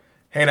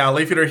Hey now,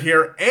 Leaf Eater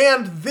here,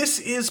 and this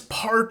is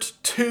part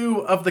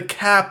 2 of the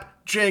Cap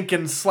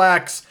Jenkins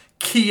Slacks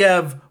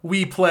Kiev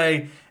We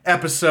Play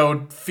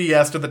episode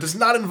fiesta that does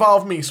not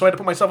involve me, so I had to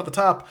put myself at the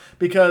top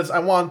because I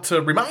want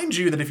to remind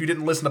you that if you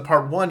didn't listen to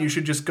part 1, you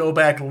should just go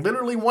back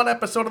literally one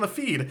episode on the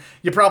feed.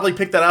 You probably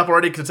picked that up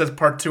already because it says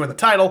part 2 in the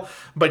title,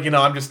 but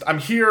I'm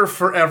here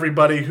for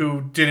everybody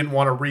who didn't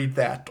want to read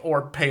that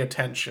or pay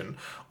attention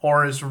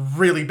or is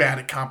really bad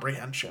at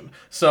comprehension.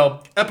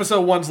 So,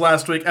 episode 1's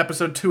last week,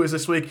 episode 2 is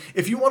this week.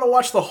 If you want to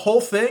watch the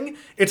whole thing,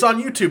 it's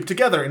on YouTube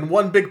together in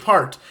one big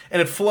part,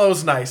 and it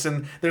flows nice,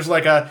 and there's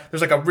like a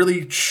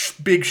really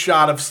big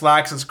shot of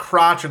Slacks'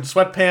 crotch and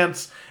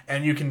sweatpants,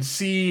 and you can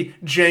see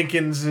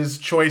Jenkins'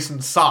 choice in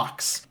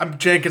socks.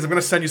 Jenkins, I'm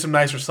gonna send you some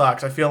nicer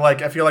socks. I feel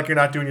like you're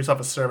not doing yourself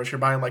a service. You're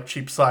buying like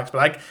cheap socks,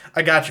 but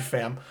I got you,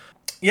 fam.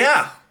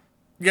 Yeah,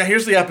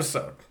 here's the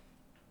episode.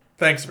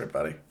 Thanks,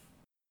 everybody.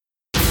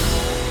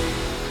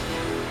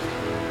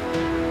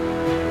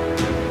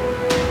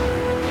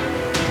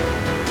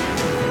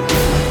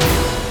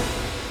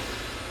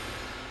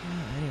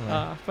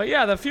 But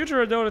yeah, the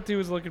future of Dota 2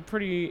 is looking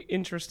pretty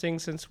interesting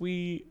since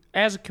we,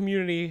 as a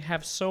community,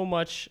 have so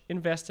much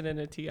invested in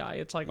a TI.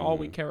 It's like all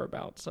we care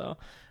about. So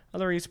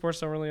other esports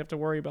don't really have to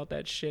worry about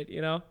that shit,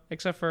 you know?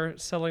 Except for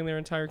selling their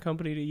entire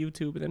company to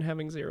YouTube and then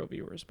having 0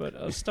 viewers.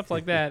 But stuff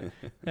like that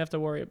they have to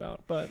worry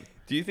about. But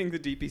do you think the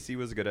DPC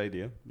was a good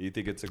idea? Do you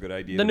think it's a good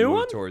idea to move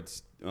one?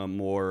 towards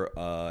more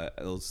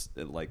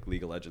like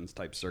League of Legends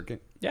type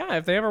circuit? Yeah,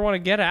 if they ever want to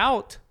get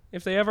out,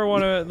 if they ever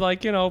want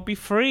to, be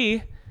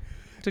free...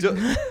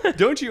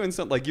 Don't you in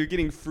some you're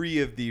getting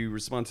free of the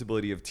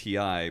responsibility of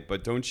TI,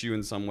 but don't you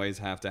in some ways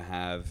have to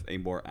have a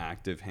more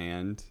active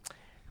hand?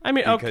 I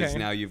mean, because okay.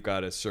 now you've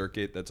got a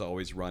circuit that's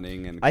always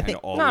running and I kind think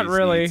of always not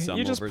really. needs some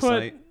You just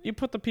oversight.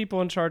 put the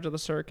people in charge of the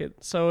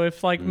circuit. So if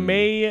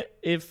the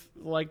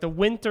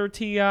winter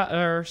TI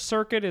or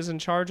circuit is in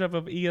charge of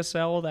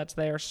ESL, that's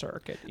their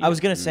circuit. I was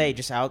gonna say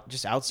just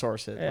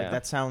outsource it. Yeah. Like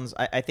that sounds.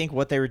 I think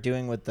what they were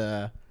doing with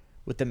the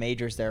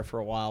majors there for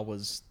a while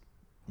was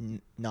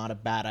not a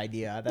bad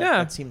idea.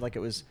 That seemed like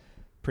it was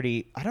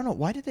pretty. I don't know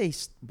why did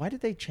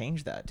they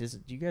change that? Do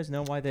you guys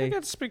know why they? I think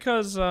it's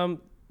because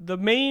the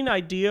main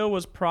idea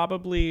was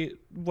probably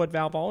what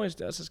Valve always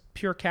does is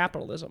pure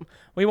capitalism.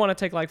 We want to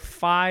take like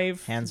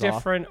 5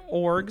 different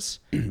orgs,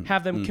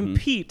 have them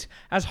compete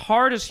as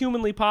hard as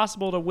humanly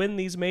possible to win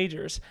these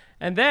majors,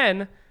 and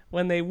then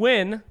when they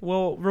win,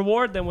 we'll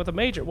reward them with a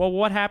major. Well,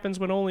 what happens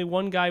when only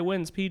one guy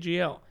wins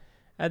PGL?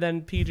 And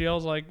then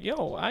PGL's like,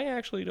 yo, I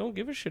actually don't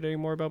give a shit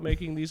anymore about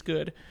making these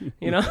good.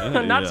 You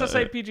know, not to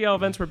say PGL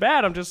events were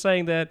bad. I'm just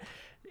saying that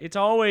it's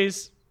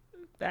always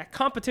that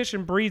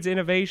competition breeds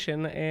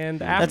innovation.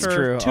 And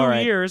after 2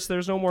 years,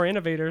 there's no more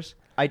innovators.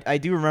 I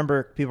do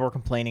remember people were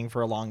complaining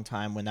for a long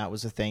time when that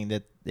was a thing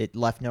that it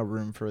left no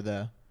room for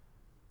the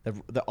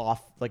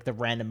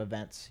random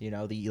events, the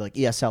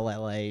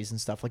ESL LAs and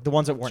stuff, like the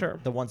ones that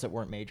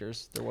weren't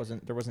majors. There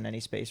wasn't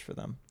any space for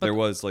them. There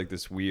was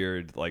this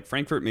weird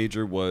Frankfurt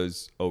major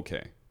was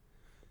okay.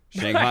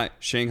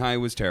 Shanghai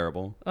was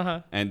terrible.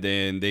 And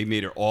then they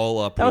made it all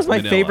up. That was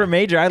my favorite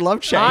major. I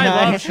loved Shanghai.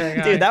 I love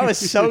Shanghai. Dude, that was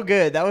so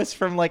good. That was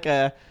from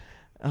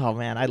oh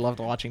man, I loved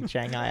watching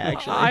Shanghai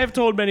actually. I have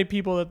told many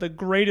people that the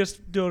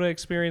greatest Dota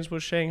experience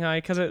was Shanghai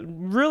because it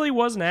really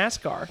was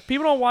NASCAR.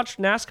 People don't watch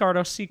NASCAR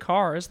to see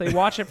cars. They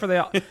watch it for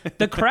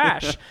the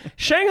crash.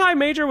 Shanghai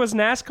Major was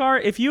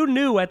NASCAR if you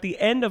knew at the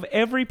end of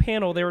every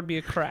panel there would be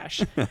a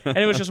crash. And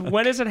it was just,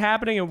 when is it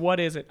happening and what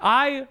is it?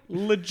 I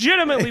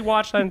legitimately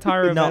watched that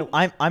entire event.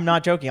 No, I'm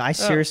not joking. I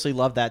seriously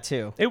love that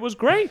too. It was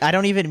great. I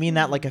don't even mean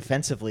that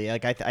offensively. I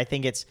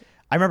think it's...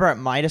 I remember at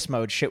Midas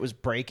mode, shit was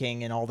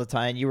breaking and all the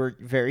time. You were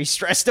very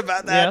stressed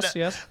about that.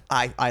 Yes.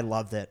 I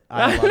loved it.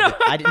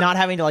 I did not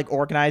having to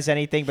organize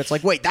anything, but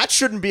it's wait, that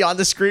shouldn't be on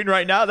the screen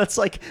right now. That's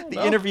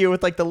interview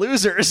with the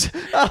losers.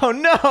 Oh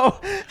no!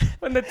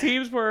 When the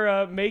teams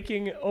were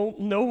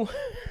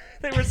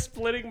they were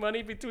splitting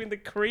money between the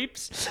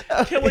creeps.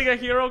 Killing a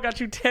hero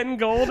got you 10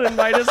 gold in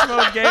Midas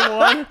mode game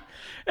 1.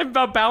 And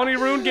Bounty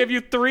Rune gave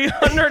you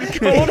 300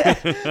 gold.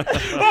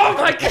 Oh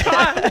my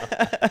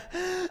god!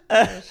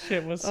 That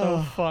shit was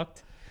so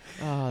fucked.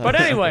 But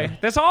anyway,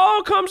 this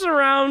all comes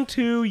around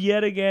to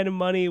yet again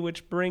money,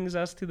 which brings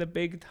us to the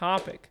big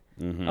topic.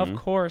 Of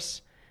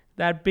course,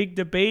 that big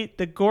debate,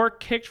 the Gork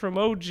kicked from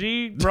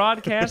OG,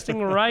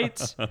 broadcasting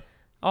rights.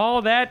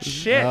 All that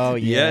shit. Oh,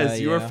 yeah, yes,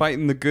 you are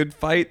fighting the good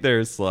fight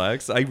there,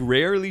 Slacks. I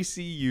rarely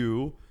see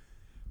you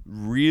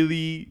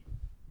really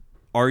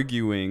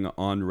arguing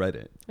on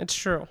Reddit. It's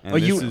true. And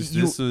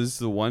this was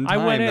the one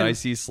time that I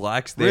see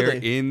Slacks there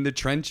in the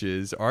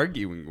trenches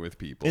arguing with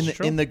people.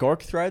 In the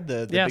Gork thread,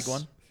 the big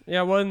one?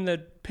 Yeah, in the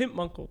Pimp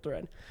Munkle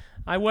thread.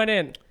 I went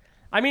in.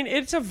 I mean,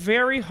 it's a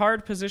very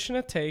hard position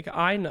to take,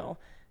 I know.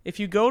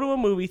 If you go to a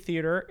movie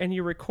theater and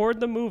you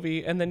record the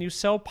movie and then you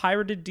sell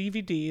pirated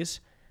DVDs...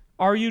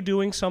 Are you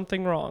doing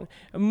something wrong?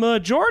 A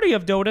majority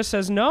of Dota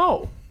says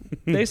no.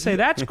 They say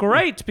that's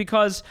great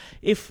because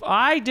if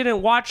I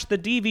didn't watch the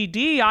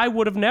DVD, I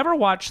would have never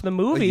watched the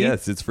movie.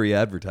 Yes, it's free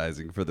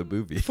advertising for the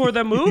movie. For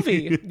the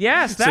movie.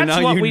 Yes, that's so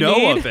now what you we know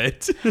need. of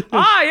it.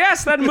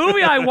 Yes, that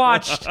movie I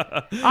watched.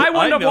 I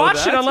wouldn't have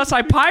watched it unless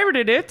I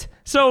pirated it.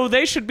 So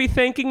they should be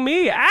thanking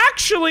me.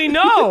 Actually,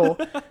 no.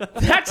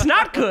 That's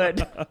not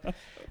good.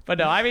 But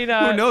no, I mean...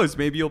 who knows?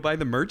 Maybe you'll buy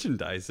the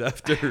merchandise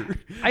after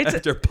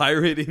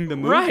pirating the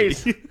movie.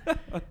 Right.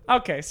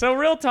 Okay, so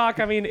real talk,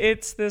 I mean,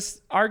 it's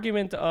this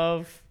argument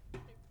of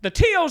the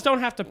TOs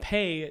don't have to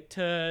pay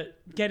to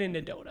get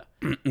into Dota.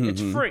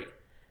 It's free.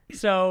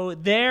 So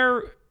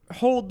they're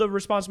hold the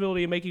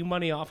responsibility of making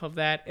money off of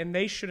that, and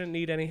they shouldn't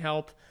need any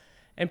help.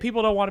 And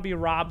people don't want to be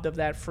robbed of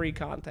that free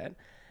content.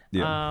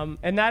 Yeah.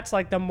 And that's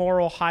like the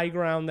moral high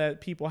ground that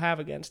people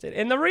have against it.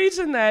 And the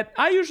reason that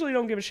I usually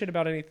don't give a shit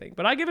about anything,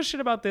 but I give a shit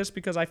about this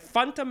because I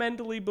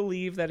fundamentally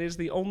believe that is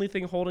the only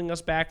thing holding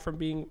us back from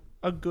being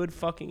a good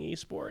fucking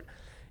esport,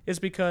 is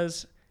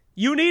because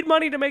you need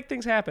money to make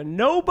things happen.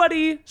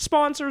 Nobody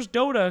sponsors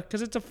Dota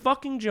because it's a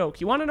fucking joke.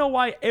 You want to know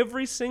why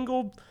every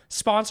single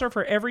sponsor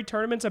for every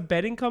tournament's a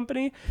betting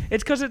company?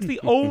 It's because it's the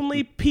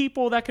only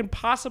people that can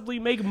possibly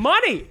make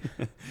money.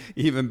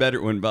 Even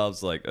better when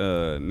Valve's like,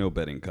 no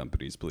betting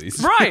companies,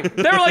 please. Right.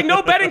 They were like,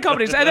 no betting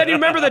companies. And then you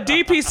remember the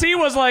DPC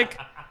was like,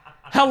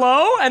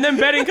 hello? And then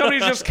betting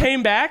companies just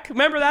came back.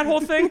 Remember that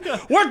whole thing?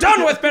 We're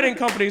done with betting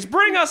companies.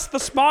 Bring us the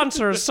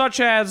sponsors such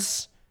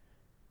as...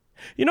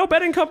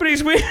 betting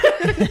companies, we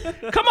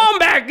come on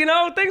back,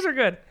 things are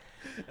good.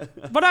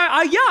 But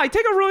I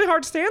take a really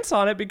hard stance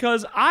on it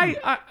because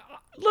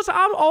listen,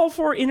 I'm all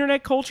for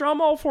internet culture.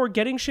 I'm all for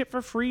getting shit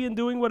for free and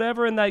doing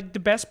whatever and the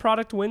best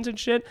product wins and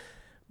shit.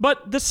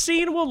 But the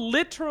scene will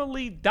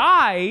literally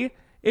die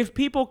if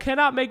people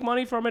cannot make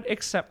money from it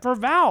except for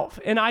Valve.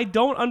 And I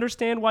don't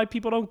understand why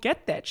people don't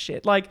get that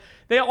shit. Like,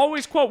 they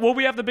always quote, well,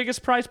 we have the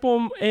biggest prize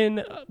pool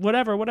in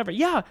whatever.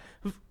 Yeah,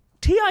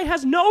 TI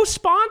has no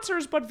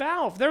sponsors but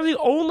Valve. They're the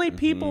only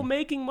people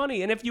making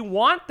money. And if you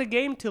want the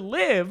game to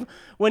live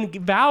when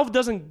Valve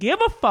doesn't give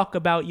a fuck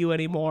about you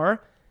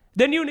anymore,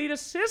 then you need a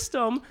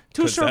system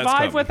to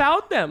survive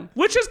without them,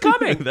 which is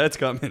coming. That's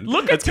coming.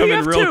 That's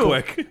coming real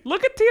quick.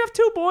 Look at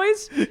TF2,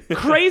 boys.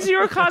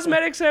 Crazier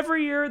cosmetics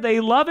every year. They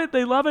love it.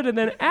 And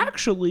then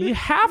actually,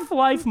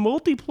 Half-Life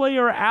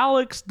multiplayer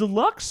Alex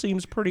Deluxe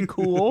seems pretty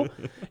cool.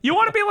 You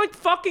want to be like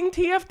fucking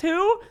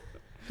TF2?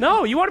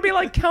 No, you want to be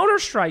like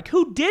Counter-Strike,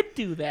 who did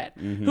do that,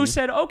 who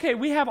said, okay,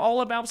 we have all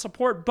of Valve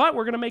support, but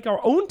we're going to make our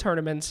own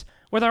tournaments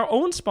with our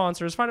own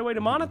sponsors, find a way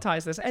to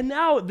monetize this. And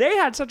now they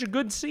had such a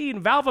good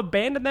scene. Valve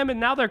abandoned them, and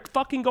now they're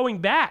fucking going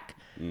back.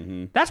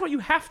 That's what you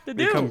have to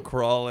do. They come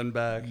crawling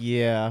back.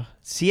 Yeah.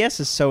 CS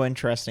is so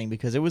interesting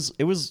because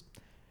it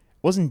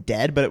wasn't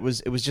dead, but it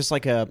was just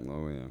like a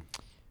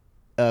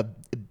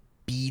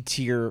B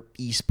tier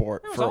esport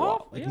for a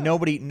while. Like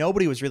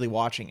nobody was really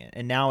watching it.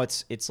 And now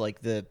it's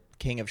like the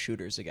king of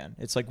shooters again.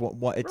 It's like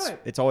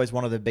it's always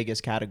one of the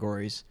biggest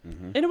categories.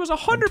 And it was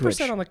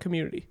 100% on the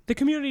community. The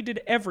community did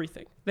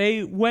everything.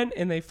 They went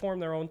and they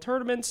formed their own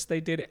tournaments.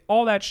 They did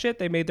all that shit.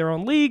 They made their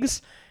own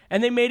leagues,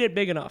 and they made it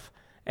big enough.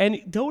 And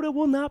Dota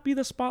will not be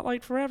the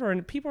spotlight forever.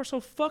 And people are so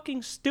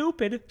fucking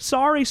stupid.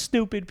 Sorry,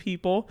 stupid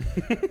people,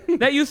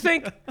 that you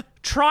think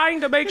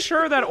trying to make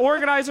sure that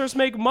organizers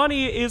make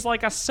money is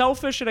like a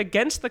selfish and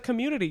against the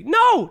community.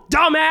 No,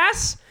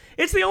 dumbass.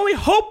 It's the only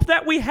hope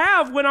that we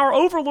have when our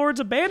overlords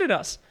abandon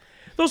us.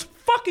 Those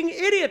fucking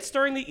idiots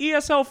during the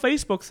ESL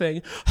Facebook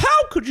thing.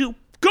 How could you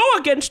go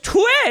against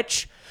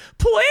Twitch?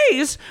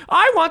 Please,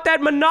 I want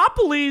that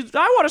monopoly.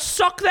 I want to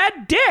suck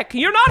that dick.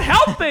 You're not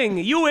helping,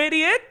 you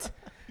idiot.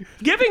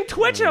 Giving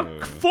Twitch a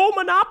full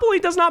monopoly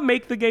does not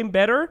make the game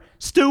better.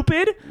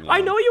 Stupid. No.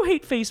 I know you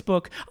hate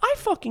Facebook. I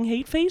fucking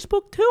hate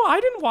Facebook too. I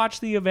didn't watch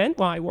the event.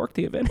 Well, I worked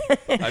the event.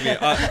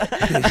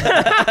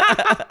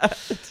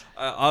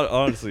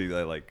 Honestly,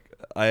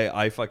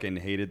 I fucking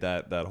hated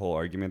that whole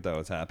argument that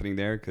was happening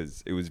there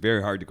because it was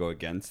very hard to go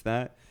against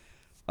that.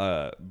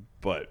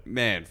 But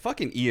man,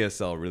 fucking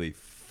ESL really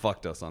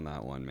fucked us on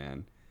that one,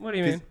 man. What do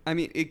you mean? I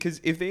mean, because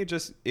if they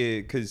just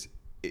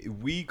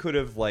we could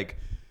have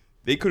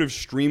they could have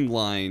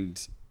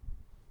streamlined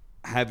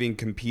having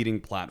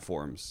competing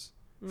platforms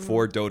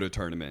for Dota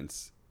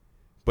tournaments,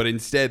 but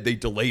instead they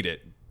delayed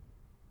it.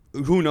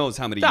 Who knows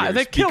how many years?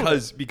 They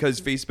killed because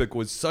Facebook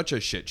was such a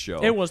shit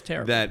show. It was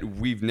terrible. That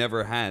we've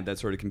never had that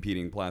sort of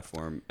competing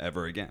platform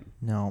ever again.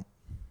 No.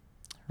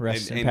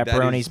 Rest in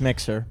Pepperoni's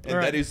mixer.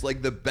 And that is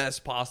like the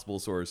best possible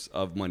source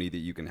of money that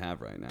you can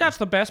have right now. That's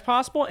the best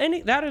possible.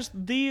 That is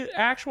the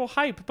actual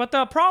hype. But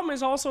the problem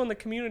is also in the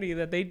community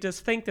that they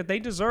just think that they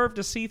deserve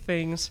to see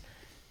things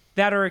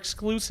that are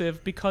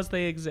exclusive because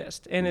they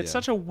exist. And it's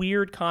such a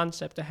weird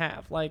concept to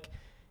have. Like,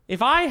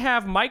 If I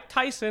have Mike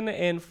Tyson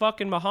and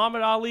fucking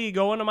Muhammad Ali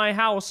go into my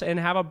house and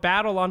have a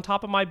battle on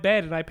top of my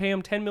bed and I pay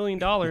him $10 million,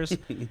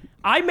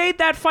 I made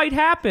that fight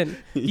happen.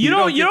 You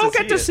don't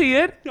get to see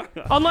it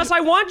unless I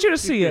want you to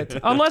see it,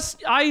 unless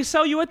I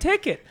sell you a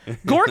ticket.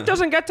 Gork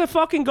doesn't get to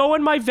fucking go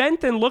in my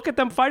vent and look at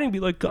them fighting and be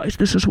like, guys,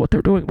 this is what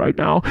they're doing right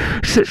now.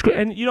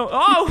 And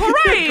oh,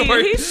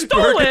 hooray, he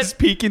stole Gork it. is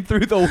peeking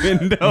through the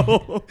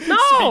window.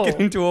 No.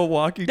 Speaking into a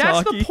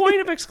walkie-talkie. That's the point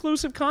of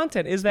exclusive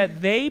content, is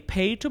that they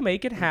pay to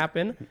make it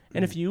happen.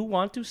 And if you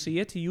want to see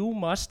it, you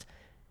must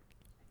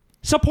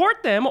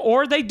support them,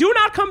 or they do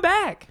not come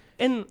back.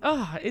 And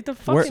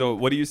So,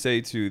 what do you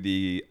say to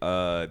the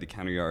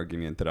counter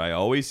argument that I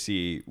always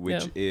see,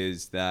 which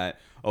is that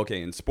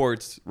in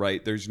sports,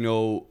 right? There's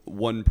no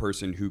one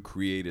person who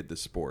created the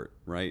sport,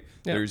 right?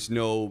 Yeah. There's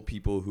no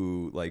people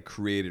who like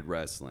created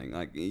wrestling.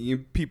 Like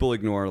people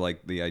ignore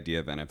like the idea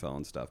of NFL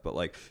and stuff, but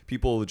like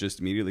people just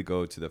immediately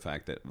go to the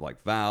fact that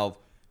like Valve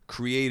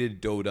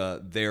created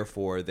Dota,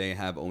 therefore they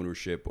have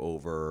ownership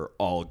over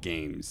all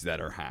games that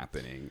are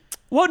happening.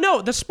 Well,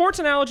 no, the sports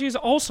analogy is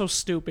also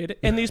stupid,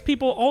 and these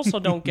people also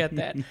don't get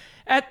that.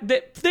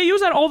 They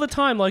use that all the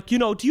time. Like, do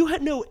you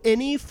know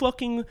any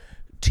fucking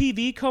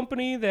TV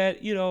company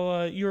that,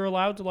 you're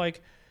allowed to,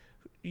 like,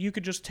 you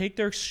could just take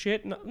their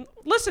shit?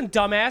 Listen,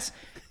 dumbass.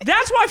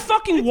 That's why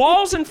fucking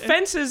walls and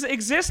fences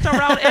exist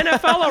around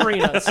NFL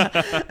arenas.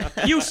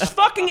 You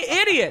fucking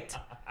idiot.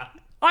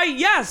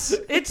 Yes,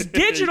 it's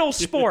digital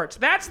sports.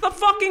 That's the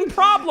fucking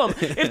problem.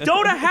 If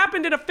Dota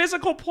happened in a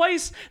physical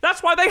place,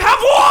 that's why they have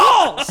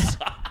walls!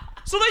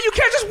 So that you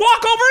can't just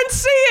walk over and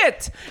see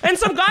it! And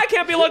some guy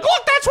can't be like,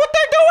 look, that's what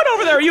they're doing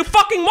over there, you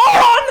fucking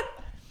moron!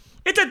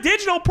 It's a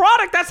digital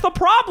product, that's the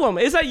problem,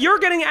 is that you're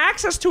getting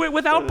access to it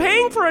without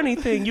paying for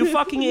anything, you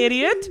fucking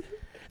idiot.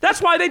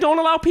 That's why they don't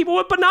allow people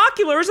with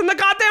binoculars in the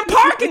goddamn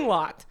parking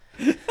lot.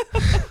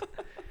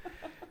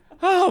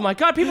 Oh my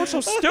God, people are so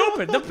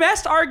stupid. The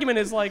best argument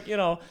is like, you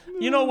know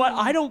what?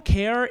 I don't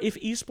care if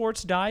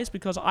esports dies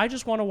because I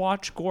just want to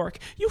watch Gork.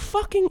 You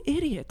fucking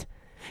idiot.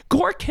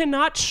 Gork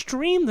cannot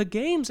stream the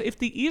games if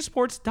the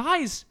esports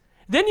dies.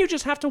 Then you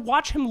just have to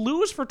watch him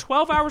lose for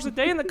 12 hours a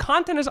day and the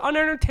content is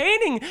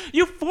unentertaining.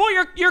 You fool,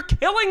 you're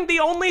killing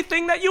the only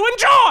thing that you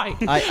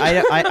enjoy.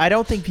 I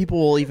don't think people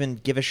will even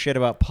give a shit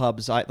about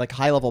pubs, like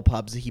high-level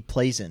pubs that he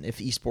plays in if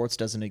esports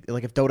doesn't,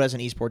 like if Dota as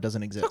an esport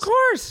doesn't exist. Of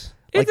course.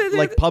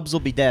 Like pubs will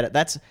be dead.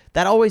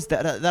 That always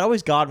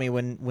got me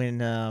when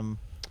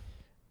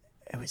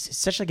it was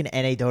such like an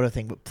NA Dota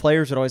thing, but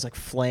players would always like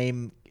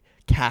flame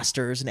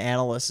casters and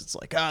analysts. It's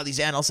like, these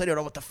analysts, I don't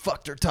know what the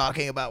fuck they're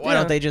talking about. Why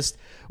don't they just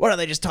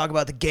talk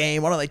about the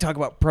game? Why don't they talk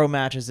about pro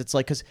matches? It's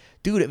like, because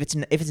dude,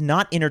 if it's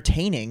not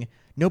entertaining,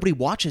 nobody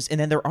watches, and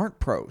then there aren't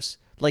pros.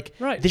 Like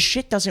this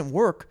shit doesn't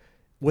work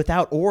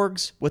without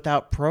orgs,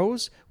 without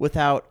pros,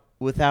 without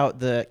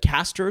the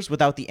casters,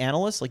 without the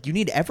analysts. Like, you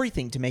need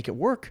everything to make it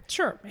work.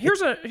 Sure.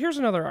 Here's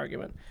another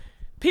argument.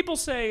 People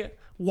say,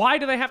 why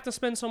do they have to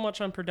spend so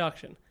much on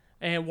production?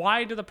 And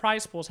why do the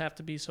prize pools have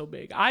to be so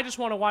big? I just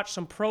want to watch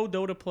some pro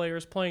Dota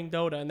players playing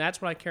Dota, and that's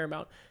what I care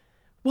about.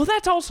 Well,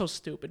 that's also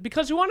stupid,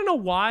 because you want to know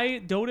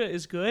why Dota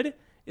is good?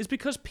 Is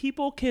because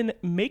people can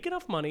make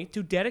enough money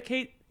to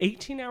dedicate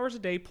 18 hours a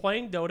day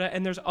playing Dota,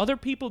 and there's other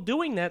people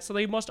doing that, so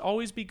they must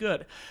always be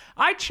good.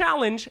 I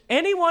challenge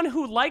anyone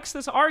who likes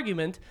this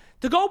argument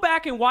to go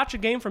back and watch a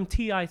game from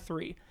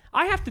TI3.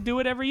 I have to do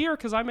it every year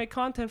because I make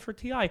content for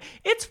TI.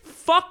 It's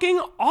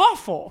fucking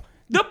awful.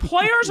 The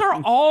players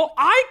are all...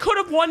 I could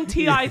have won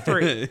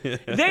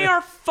TI3. They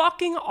are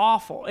fucking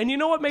awful. And you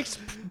know what makes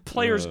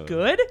players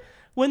good?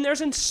 When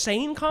there's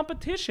insane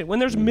competition, when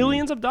there's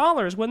millions of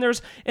dollars, when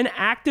there's an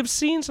active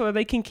scene so that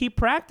they can keep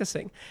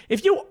practicing.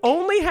 If you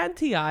only had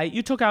TI,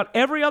 you took out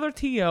every other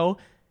TO,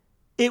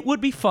 it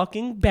would be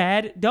fucking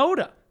bad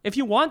Dota. If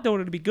you want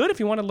Dota to be good, if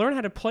you want to learn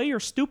how to play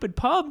your stupid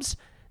pubs,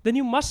 then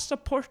you must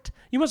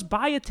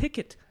buy a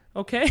ticket.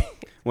 Okay.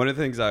 One of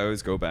the things I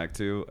always go back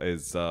to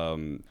is,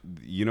 the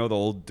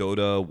old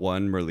Dota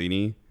 1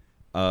 Merlini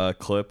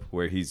clip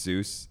where he's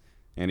Zeus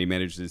and he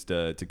manages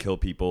to kill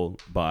people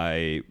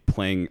by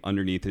playing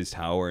underneath his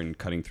tower and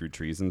cutting through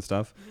trees and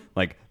stuff.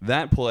 Like,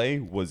 that play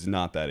was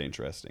not that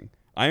interesting.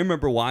 I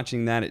remember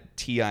watching that at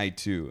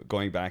TI2,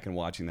 going back and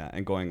watching that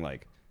and going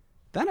like,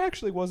 that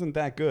actually wasn't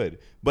that good.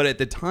 But at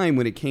the time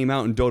when it came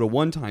out in Dota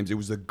 1 times, it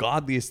was the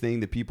godliest thing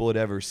that people had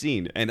ever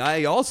seen. And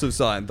I also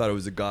saw it and thought it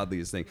was the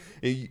godliest thing.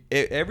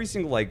 Every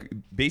single, like,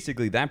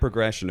 basically that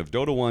progression of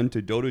Dota 1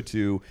 to Dota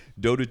 2,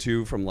 Dota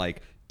 2 from,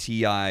 like,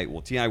 TI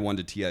 1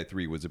 to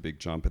TI3 was a big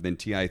jump. And then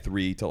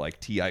TI3 to,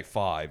 like,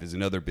 TI5 is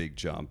another big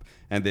jump.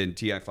 And then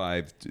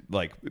TI5,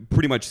 like,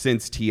 pretty much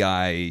since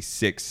TI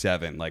 6,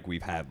 7, like,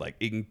 we've had, like,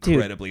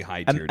 incredibly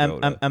high-tier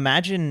Dota.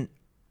 Imagine...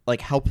 like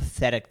how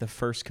pathetic the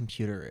first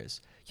computer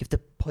is. You have to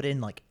put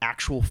in like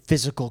actual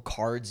physical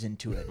cards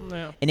into it.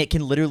 Yeah. And it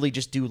can literally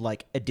just do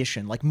like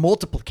addition. Like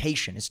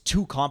multiplication is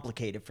too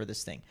complicated for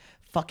this thing.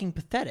 Fucking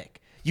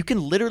pathetic. You can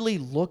literally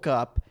look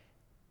up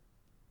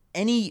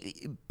any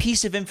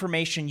piece of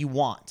information you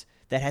want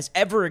that has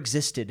ever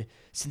existed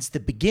since the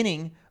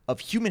beginning of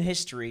human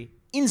history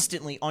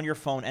instantly on your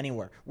phone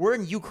anywhere. We're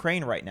in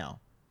Ukraine right now.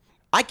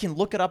 I can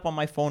look it up on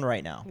my phone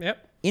right now.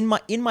 Yep.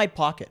 In my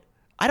pocket.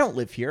 I don't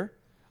live here.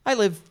 I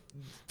live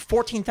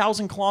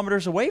 14,000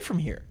 kilometers away from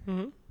here.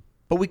 Mm-hmm.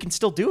 But we can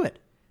still do it.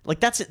 Like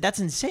that's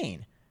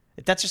insane.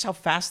 That's just how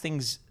fast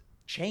things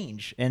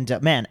change. And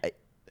man,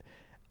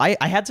 I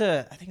had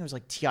to. I think it was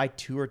like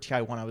TI2 or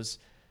TI1. It was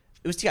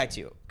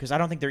TI2 because I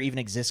don't think there even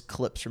exists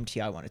clips from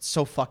TI1. It's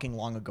so fucking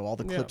long ago. All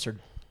the clips are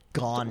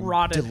gone,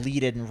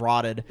 deleted, and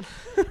rotted.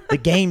 The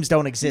games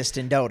don't exist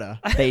in Dota.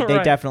 They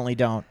definitely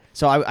don't.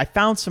 So I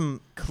found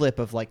some clip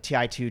of like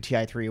TI2,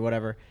 TI3,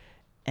 whatever,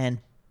 and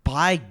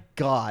by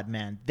God,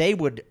 man, they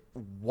would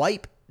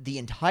wipe the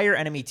entire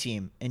enemy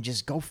team and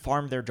just go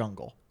farm their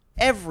jungle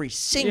every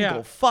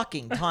single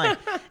fucking time.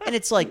 And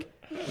it's like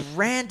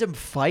random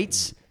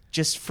fights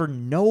just for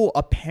no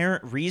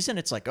apparent reason.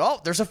 It's like, oh,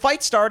 there's a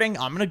fight starting.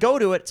 I'm gonna go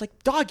to it. It's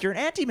like, dog, you're an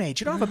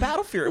anti-mage. You don't have a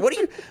battle fury. What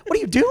are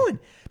you doing?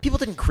 People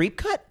didn't creep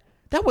cut.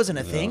 That wasn't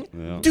a thing.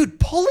 Yeah. Dude,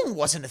 pulling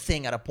wasn't a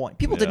thing at a point.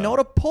 People didn't know how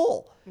to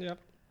pull. Yep.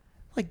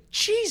 Like,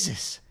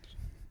 Jesus.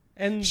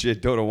 And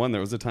shit, Dota 1,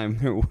 there was a time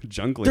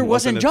jungling there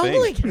wasn't a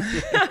jungling.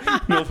 Thing.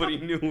 Nobody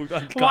knew.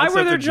 Why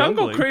were there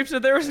jungle creeps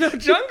if there was no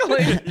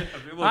jungling?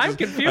 I'm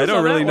confused. I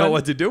don't really know one.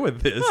 what to do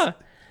with this. Huh.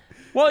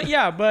 Well,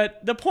 yeah,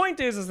 but the point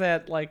is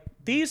that like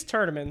these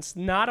tournaments,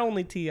 not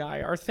only TI,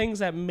 are things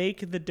that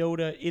make the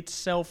Dota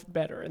itself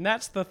better. And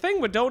that's the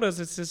thing with Dota is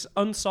it's this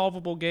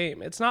unsolvable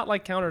game. It's not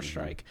like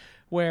Counter-Strike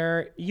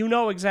where you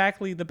know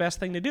exactly the best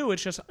thing to do.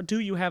 It's just, do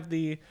you have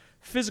the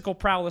physical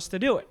prowess to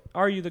do it?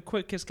 Are you the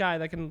quickest guy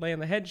that can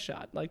land the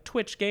headshot? Like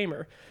Twitch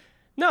Gamer.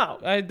 No,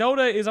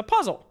 Dota is a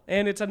puzzle,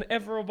 and it's an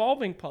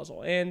ever-evolving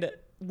puzzle. And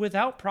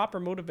without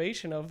proper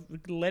motivation of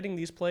letting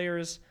these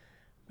players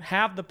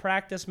have the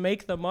practice,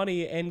 make the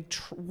money, and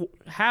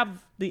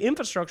have the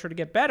infrastructure to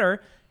get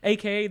better,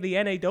 aka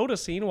the NA Dota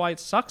scene, why it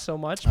sucks so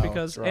much,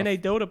 because NA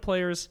Dota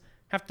players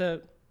have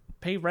to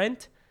pay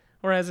rent,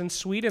 whereas in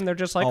Sweden, they're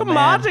just like,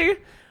 Marty,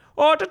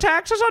 the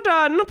taxes are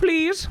done,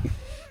 please.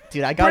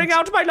 Dude, bring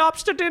out my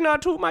lobster dinner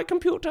to my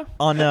computer.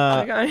 On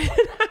the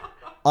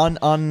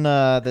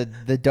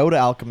Dota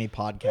Alchemy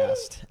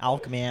podcast,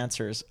 Alchemy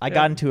Answers, I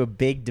got into a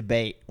big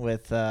debate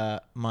with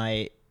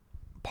my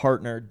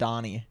partner,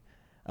 Donnie,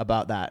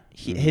 about that.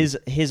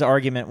 His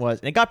argument was,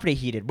 and it got pretty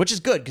heated, which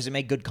is good because it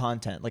made good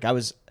content. Like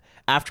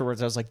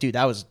afterwards, I was like, dude,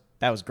 that was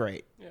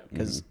great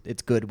because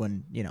it's good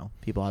when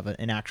people have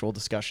an actual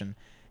discussion.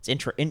 It's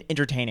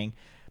entertaining.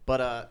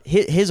 But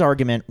his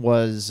argument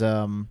was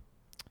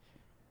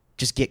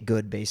just get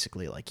good,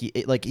 basically.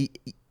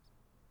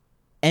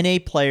 NA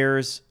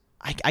players.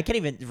 I can't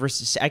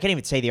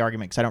even say the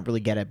argument because I don't really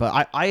get it.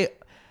 But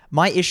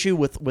my issue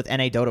with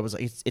NA Dota was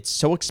it's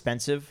so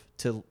expensive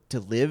to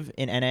live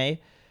in NA.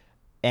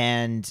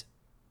 And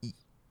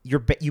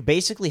you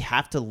basically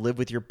have to live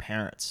with your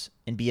parents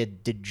and be a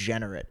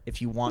degenerate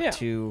if you want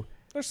to.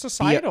 There's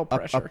societal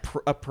pressure.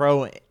 A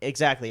pro,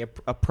 exactly,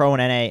 a pro in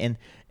NA, and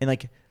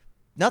like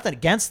nothing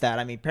against that.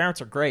 I mean,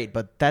 parents are great,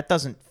 but that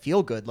doesn't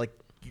feel good. Like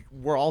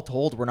we're all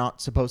told we're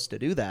not supposed to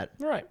do that.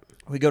 Right.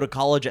 We go to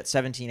college at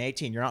 17,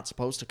 18. You're not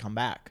supposed to come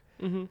back.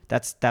 Mm-hmm.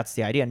 That's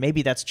the idea, and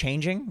maybe that's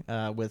changing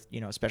with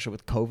especially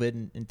with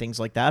COVID and things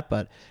like that.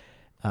 But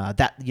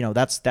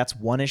that's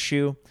one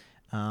issue.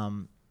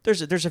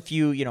 There's a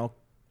few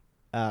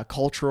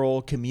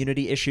cultural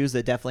community issues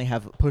that definitely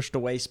have pushed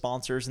away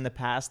sponsors in the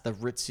past. The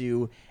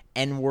Ritsu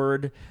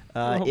N-word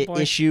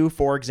issue,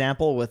 for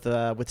example, with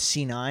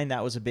C9,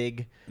 that was a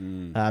big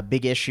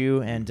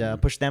issue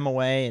and pushed them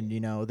away.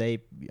 And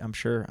I'm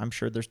sure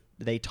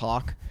they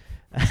talk.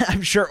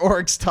 I'm sure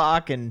orgs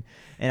talk, and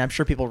I'm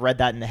sure people read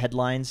that in the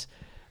headlines.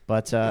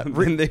 But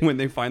when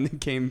they finally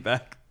came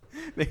back,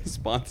 they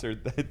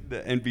sponsored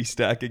the NV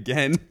Stack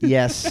again.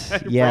 Yes,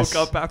 yes.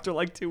 Broke up after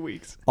like 2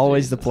 weeks.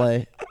 Always the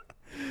play.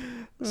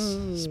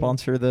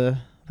 Sponsor the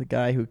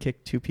guy who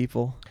kicked 2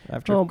 people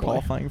after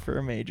qualifying for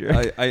a major.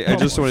 I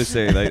just want to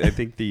say that I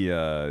think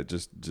the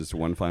just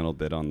one final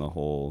bit on the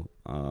whole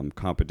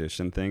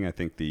competition thing. I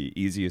think the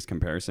easiest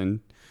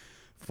comparison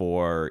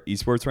for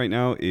esports right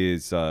now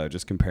is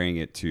just comparing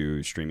it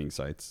to streaming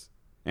sites.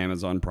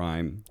 Amazon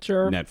Prime,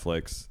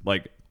 Netflix,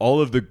 like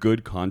all of the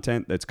good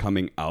content that's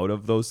coming out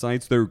of those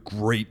sites, they're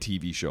great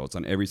TV shows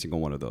on every single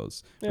one of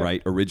those,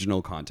 right?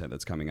 Original content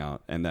that's coming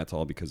out, and that's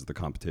all because of the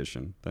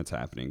competition that's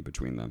happening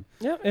between them.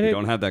 Yeah, and you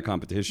don't have that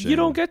competition. You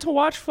don't get to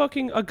watch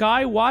fucking a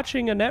guy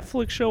watching a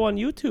Netflix show on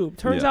YouTube.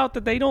 Turns out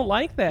that they don't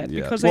like that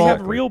because they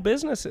have real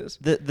businesses.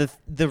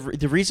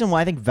 The reason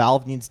why I think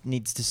Valve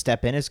needs to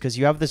step in is because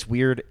you have this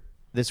weird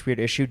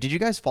issue. Did you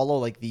guys follow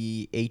like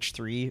the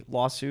H3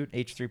 lawsuit,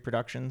 H3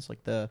 Productions,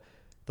 like the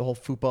whole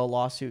FUPA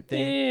lawsuit thing?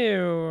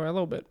 Ew, a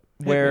little bit.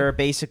 Where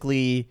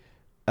basically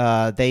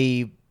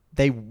they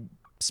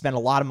spent a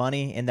lot of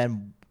money and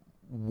then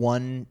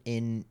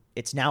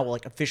it's now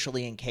like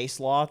officially in case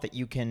law that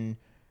you can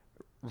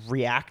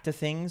react to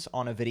things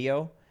on a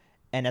video,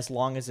 and as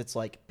long as it's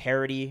like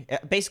parody,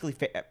 basically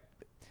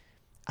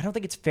I don't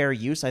think it's fair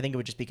use. I think it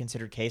would just be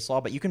considered case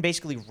law, but you can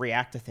basically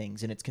react to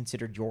things and it's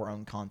considered your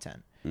own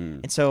content.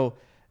 And so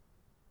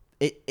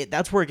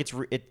that's where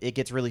it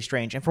gets really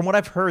strange. And from what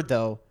I've heard,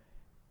 though,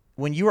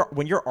 when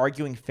you're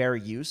arguing fair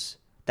use,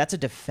 that's a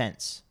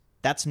defense.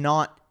 That's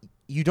not,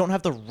 you don't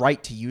have the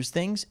right to use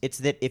things. It's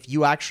that if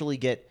you actually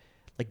get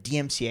like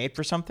DMCA'd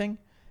for something,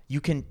 you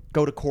can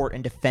go to court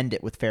and defend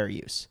it with fair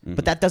use. Mm-hmm.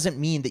 But that doesn't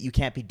mean that you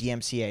can't be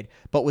DMCA'd.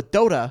 But with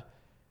Dota,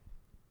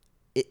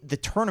 the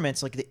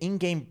tournaments, like the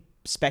in-game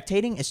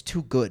spectating is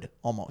too good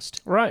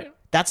almost. Right.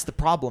 That's the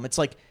problem. It's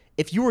like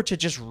if you were to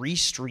just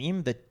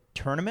restream the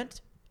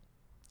tournament,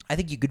 I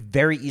think you could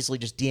very easily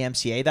just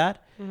DMCA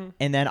that. Mm-hmm.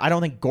 And then I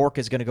don't think Gork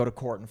is going to go to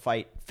court and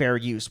fight fair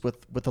use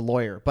with a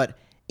lawyer. But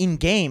in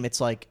game,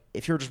 it's like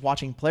if you're just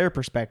watching player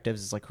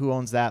perspectives, it's like who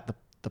owns that?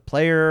 The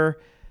player,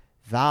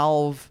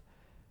 Valve,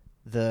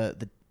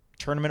 the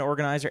tournament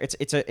organizer.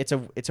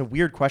 It's a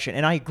weird question.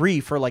 And I agree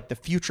for like the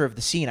future of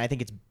the scene. I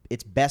think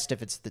it's best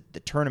if it's the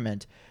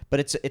tournament. But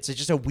it's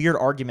just a weird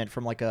argument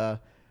from like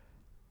a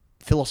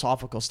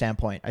philosophical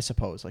standpoint, I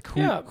suppose. Like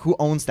who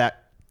owns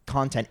that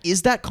content?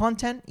 Is that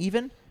content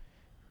even?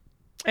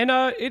 And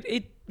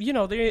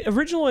the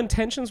original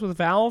intentions with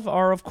Valve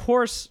are, of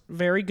course,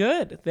 very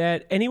good.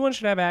 That anyone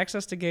should have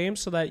access to games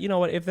so that,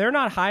 if they're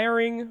not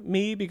hiring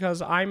me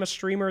because I'm a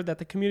streamer that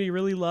the community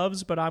really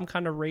loves, but I'm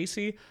kind of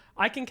racy,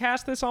 I can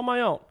cast this on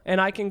my own,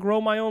 and I can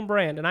grow my own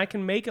brand, and I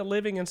can make a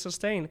living and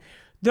sustain.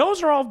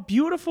 Those are all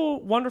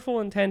beautiful, wonderful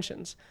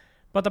intentions.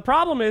 But the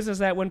problem is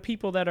that when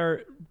people that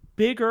are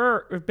big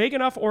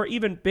enough or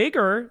even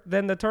bigger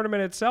than the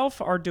tournament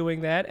itself are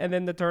doing that, and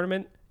then the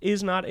tournament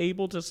is not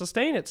able to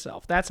sustain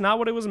itself. That's not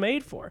what it was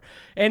made for.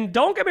 And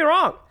don't get me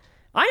wrong,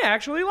 I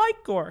actually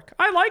like Gork.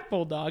 I like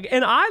Bulldog,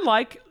 and I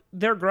like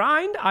their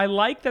grind. I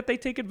like that they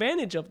take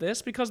advantage of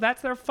this because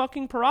that's their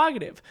fucking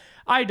prerogative.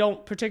 I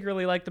don't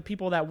particularly like the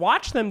people that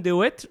watch them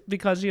do it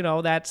because,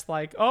 that's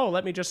like, oh,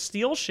 let me just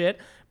steal shit.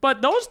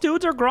 But those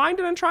dudes are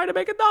grinding and trying to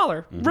make $1.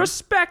 Mm-hmm.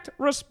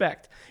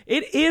 Respect.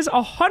 It is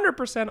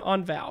 100%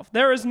 on Valve.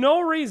 There is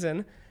no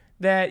reason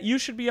that you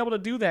should be able to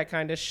do that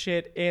kind of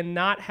shit and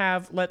not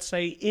have, let's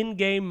say,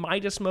 in-game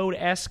Midas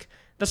Mode-esque,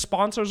 the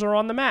sponsors are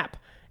on the map.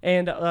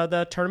 And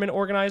the tournament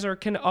organizer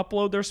can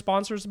upload their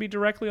sponsors to be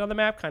directly on the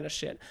map kind of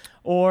shit.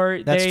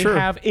 Or they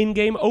have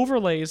in-game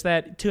overlays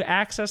that to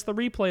access the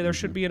replay, there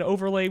should be an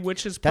overlay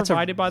which is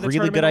provided by the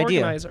tournament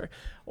organizer.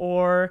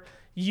 Or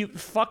the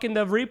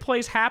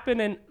replays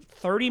happen and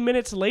 30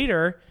 minutes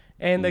later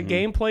and the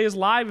gameplay is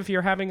live if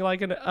you're having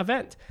like an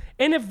event.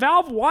 And if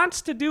Valve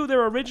wants to do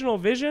their original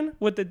vision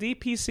with the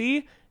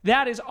DPC,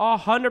 that is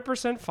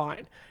 100%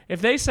 fine. If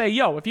they say,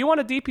 if you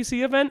want a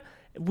DPC event,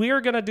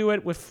 we're going to do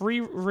it with free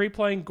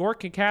replaying. Gork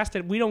can cast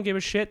it. We don't give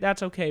a shit.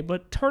 That's okay.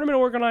 But tournament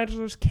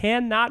organizers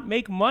cannot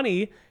make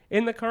money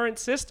in the current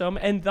system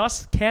and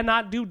thus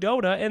cannot do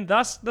Dota, and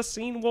thus the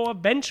scene will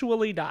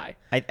eventually die.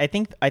 I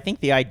think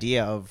the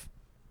idea of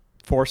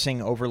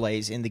forcing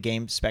overlays in the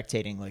game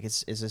spectating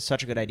is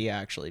such a good idea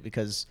actually,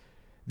 because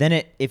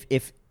then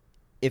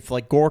if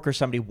like Gork or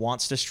somebody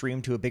wants to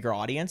stream to a bigger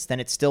audience, then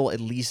it's still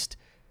at least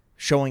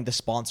showing the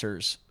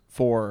sponsors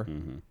for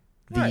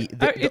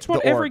it's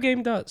what every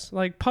game does.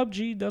 Like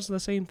PUBG does the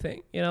same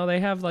thing. They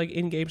have like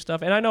in-game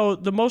stuff, and I know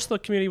most of the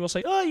community will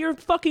say, "Oh, you're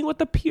fucking with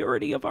the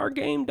purity of our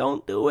game.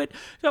 Don't do it."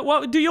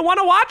 Well, do you want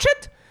to watch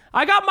it?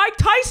 I got Mike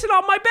Tyson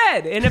on my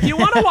bed, and if you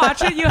want to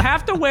watch it, you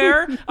have to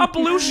wear a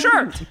blue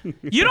shirt.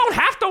 You don't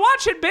have to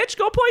watch it, bitch.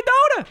 Go play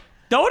Dota.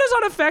 Dota's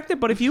unaffected,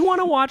 but if you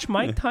want to watch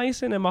Mike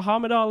Tyson and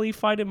Muhammad Ali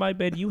fight in my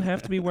bed, you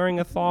have to be wearing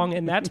a thong,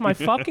 and that's my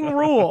fucking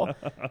rule.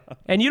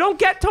 And you don't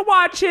get to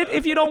watch it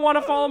if you don't want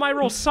to follow my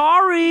rule.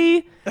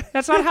 Sorry.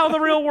 That's not how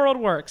the real world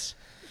works.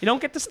 You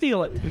don't get to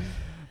steal it.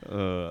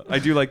 I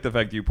do like the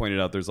fact you pointed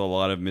out there's a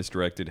lot of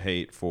misdirected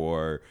hate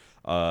for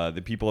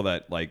the people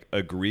that like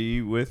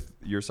agree with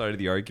your side of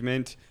the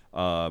argument,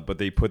 but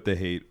they put the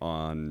hate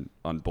on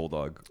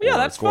Bulldog. Yeah,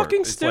 that's Gork.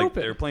 fucking it's stupid. Like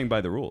they're playing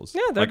by the rules.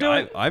 Yeah, they're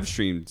doing. I've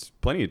streamed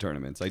plenty of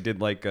tournaments. I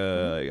did like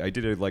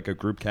a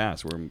group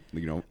cast where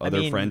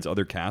friends,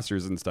 other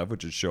casters and stuff would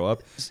just show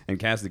up and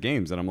cast the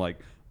games, and I'm like,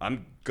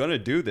 I'm gonna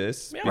do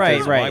this. Yeah,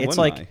 right. It's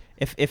like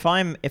if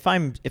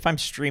I'm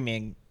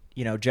streaming,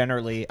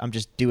 generally I'm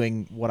just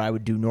doing what I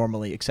would do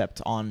normally,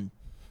 except on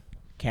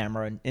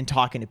camera and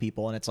talking to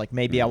people, and it's like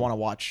maybe I want to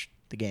watch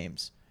the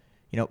games.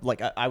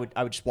 Like I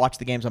would just watch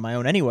the games on my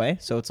own anyway.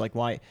 So it's like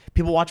why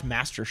people watch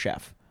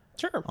MasterChef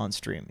on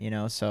stream,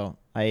 So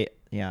I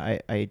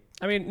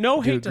mean,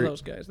 no hate to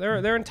those guys.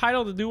 They're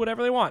entitled to do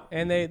whatever they want,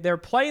 and they're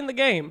playing the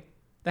game.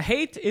 The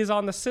hate is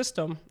on the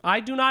system. I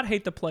do not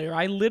hate the player.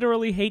 I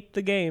literally hate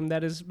the game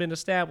that has been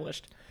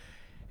established,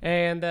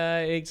 and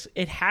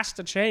it has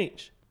to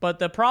change. But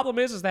the problem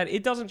is that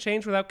it doesn't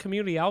change without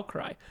community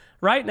outcry.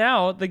 Right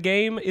now, the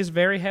game is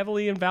very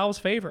heavily in Valve's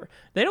favor.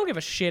 They don't give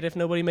a shit if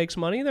nobody makes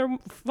money. They're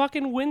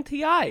fucking win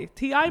TI.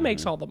 TI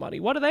makes all the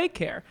money. What do they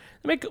care?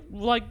 They make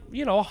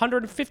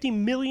 $150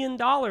 million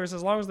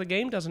as long as the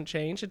game doesn't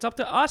change. It's up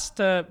to us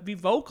to be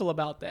vocal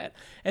about that.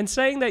 And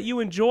saying that you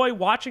enjoy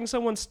watching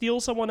someone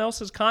steal someone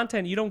else's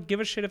content, you don't give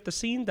a shit if the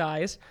scene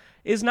dies,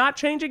 is not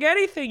changing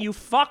anything, you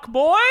fuck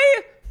boy.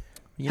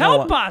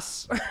 Help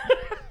us.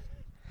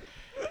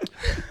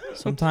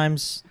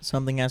 Sometimes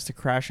something has to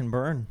crash and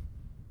burn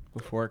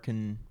before it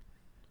can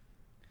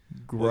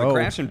grow. Well, the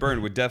crash and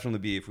burn would definitely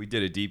be if we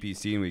did a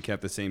DPC and we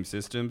kept the same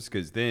systems,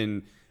 because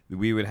then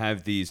we would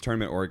have these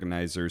tournament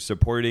organizers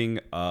supporting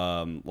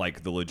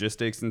like the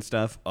logistics and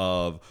stuff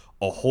of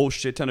a whole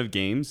shit ton of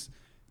games.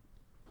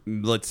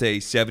 Let's say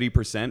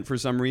 70% for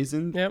some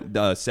reason. Yep.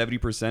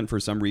 70% for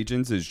some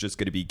regions is just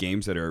going to be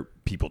games that are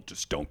people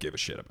just don't give a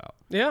shit about.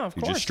 Yeah, of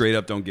You course. just straight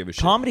up don't give a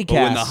shit. Comedy But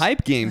when the cast.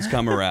 hype games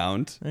come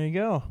around, There you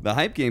go.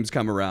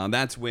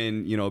 that's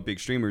when, big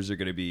streamers are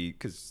going to be,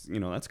 because,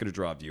 that's going to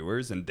draw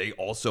viewers, and they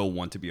also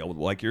want to be able to,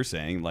 like you're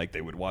saying, like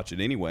they would watch it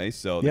anyway,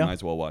 so they Yeah. might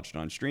as well watch it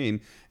on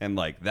stream. And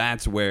like,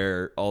 that's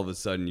where all of a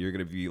sudden you're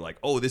going to be like,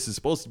 oh, this is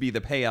supposed to be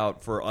the payout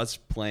for us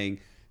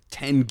playing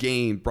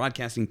 10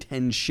 broadcasting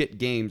 10 shit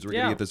games. We're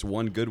going to get this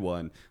one good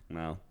one.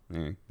 Well,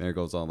 there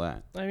goes all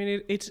that. I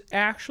mean, it's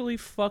actually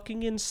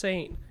fucking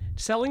insane.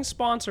 Selling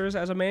sponsors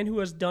as a man who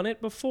has done it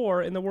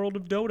before in the world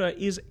of Dota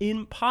is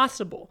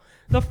impossible.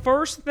 The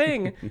first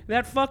thing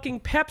that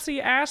fucking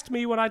Pepsi asked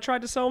me when I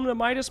tried to sell them the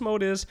Midas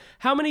Mode is,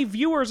 how many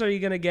viewers are you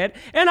going to get?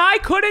 And I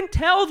couldn't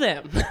tell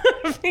them.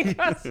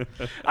 Because,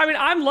 I mean,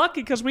 I'm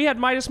lucky because we had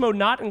Midas Mode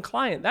not in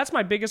client. That's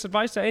my biggest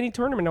advice to any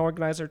tournament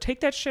organizer. Take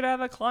that shit out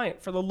of the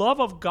client. For the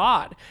love of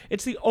God.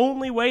 It's the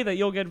only way that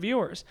you'll get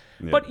viewers.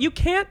 Yeah. But you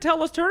can't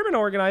tell a tournament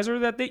organizer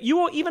that you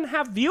won't even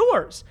have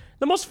viewers.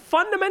 The most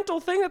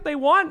fundamental thing that they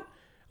want.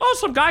 Oh,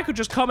 some guy could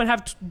just come and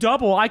have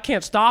double. I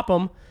can't stop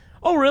him.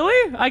 Oh,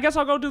 really? I guess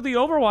I'll go do the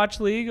Overwatch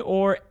League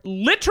or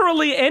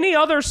literally any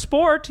other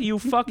sport, you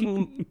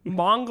fucking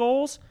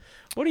Mongols.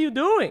 What are you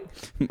doing?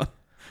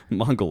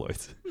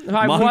 Mongoloids.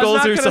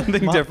 Mongols are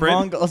something different.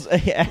 Mongols,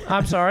 yeah.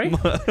 I'm sorry.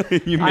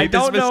 You made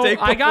this mistake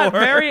before. I got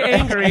very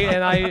angry,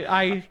 and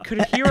I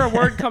could hear a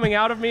word coming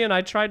out of me, and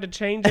I tried to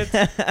change it.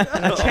 And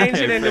I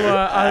changed it into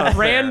a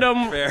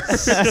random... Fair.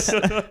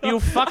 You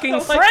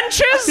fucking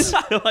Frenches!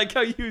 I like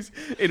how you,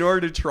 in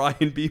order to try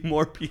and be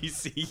more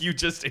PC, you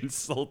just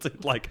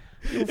insulted, like...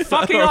 You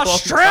fucking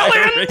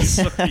Australians!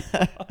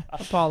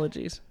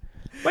 Apologies.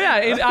 But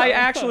yeah, I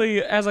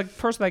actually, as a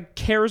person that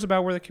cares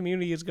about where the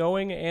community is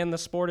going and the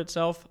sport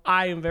itself,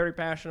 I am very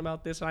passionate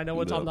about this, and I know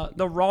it's on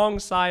the wrong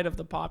side of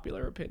the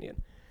popular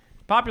opinion.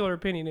 Popular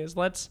opinion is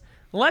let's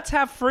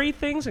have free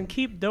things and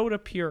keep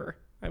Dota pure.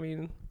 I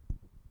mean,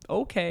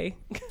 okay.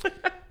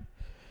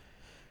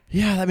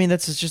 Yeah, I mean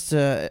that's just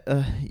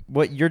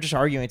what you're just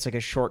arguing. It's like a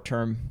short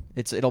term.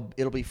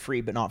 It'll be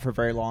free, but not for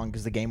very long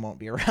because the game won't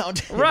be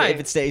around right. if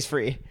it stays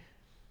free.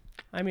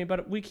 I mean,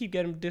 but we keep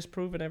getting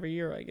disproven every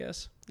year, I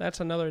guess. That's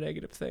another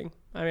negative thing.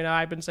 I mean,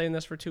 I've been saying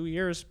this for 2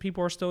 years.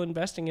 People are still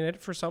investing in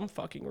it for some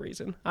fucking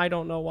reason. I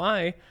don't know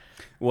why.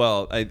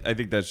 Well, I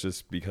think that's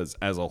just because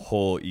as a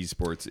whole,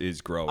 esports is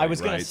growing, I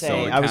was right? gonna say,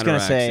 so it I was gonna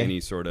say any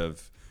sort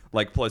of,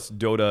 like, plus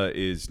Dota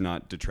is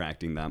not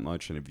detracting that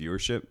much in a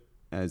viewership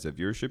as a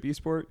viewership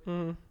esport.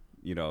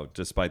 Mm-hmm.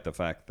 Despite the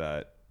fact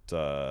that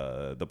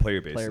the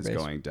player base is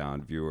going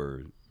down,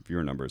 viewer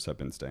numbers have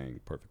been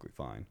staying perfectly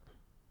fine.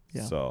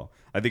 Yeah. So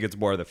I think it's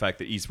more the fact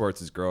that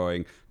esports is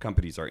growing.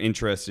 Companies are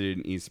interested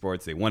in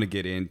esports. They want to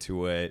get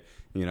into it,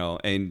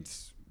 and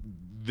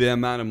the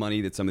amount of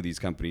money that some of these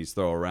companies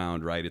throw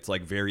around, right? It's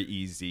like very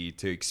easy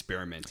to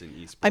experiment in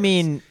esports. I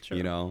mean,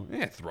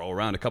 throw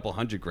around a couple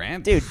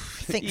 $100,000. Dude,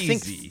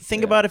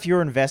 think about if you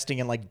were investing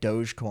in like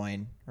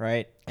Dogecoin,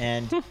 right?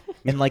 And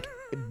like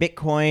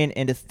Bitcoin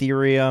and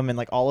Ethereum and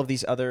like all of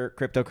these other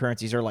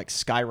cryptocurrencies are like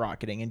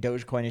skyrocketing and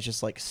Dogecoin is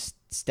just like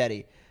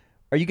steady.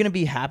 Are you going to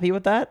be happy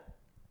with that?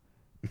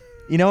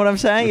 You know what I'm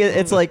saying?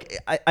 It's like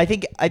I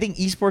think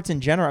esports in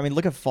general. I mean,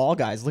 look at Fall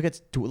Guys. Look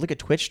at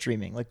Twitch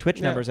streaming. Like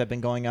Twitch numbers have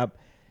been going up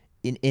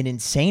in an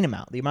insane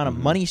amount. The amount of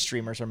money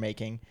streamers are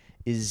making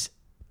is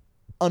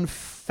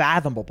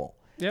unfathomable.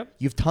 Yep.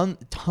 You've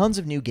tons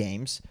of new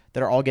games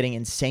that are all getting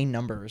insane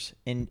numbers,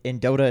 and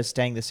Dota is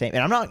staying the same.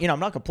 And I'm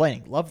not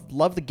complaining.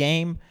 Love the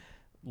game,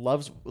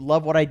 love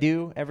what I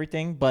do,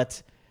 everything.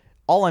 But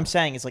all I'm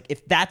saying is like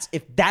if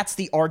that's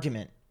the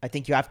argument, I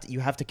think you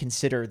have to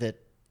consider that.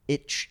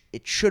 It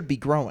should be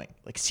growing.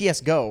 Like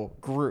CS:GO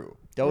grew.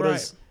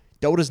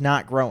 Dota's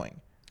not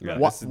growing. Yeah,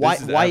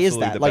 why is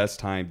that? The best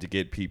time to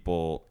get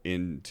people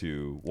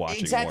into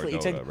watching more Dota,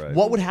 it's like, right?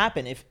 What would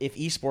happen if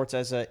esports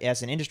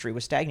as an industry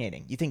was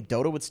stagnating? You think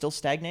Dota would still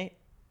stagnate?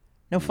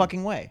 No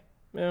fucking way.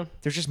 Yeah.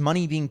 There's just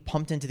money being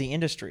pumped into the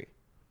industry.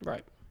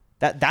 Right.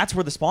 That's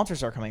where the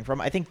sponsors are coming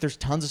from. I think there's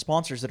tons of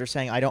sponsors that are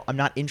saying I'm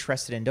not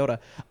interested in Dota.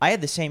 I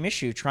had the same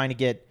issue trying to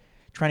get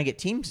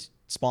teams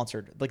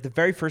sponsored. Like the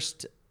very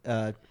first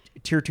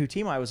Tier 2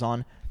 team I was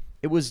on,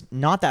 it was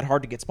not that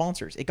hard to get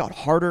sponsors. It got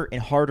harder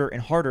and harder and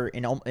harder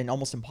and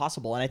almost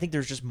impossible. And I think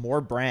there's just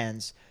more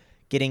brands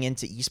getting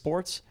into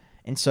esports.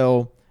 And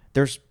so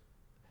there's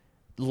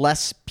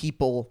less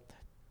people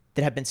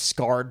that have been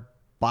scarred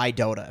buy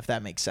Dota, if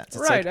that makes sense.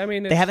 It's right. Like I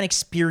mean, they haven't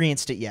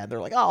experienced it yet. They're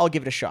like, oh, I'll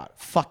give it a shot.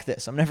 Fuck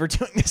this. I'm never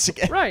doing this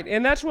again. Right.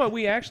 And that's what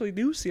we actually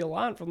do see a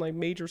lot from like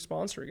major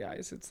sponsor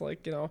guys. It's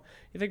like, you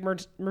think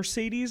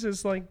Mercedes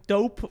is like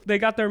dope. They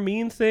got their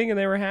mean thing and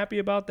they were happy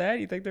about that.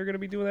 You think they're going to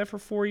be doing that for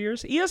 4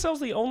 years? ESL's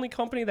the only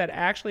company that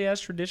actually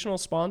has traditional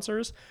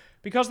sponsors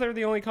because they're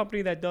the only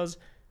company that does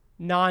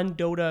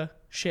non-Dota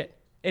shit.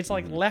 It's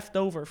like left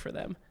over for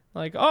them.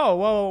 Like, oh,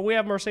 well, we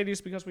have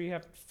Mercedes because we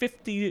have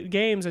 50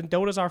 games and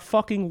Dota's our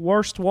fucking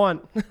worst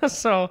one.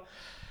 So,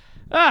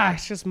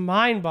 it's just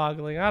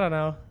mind-boggling. I don't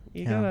know.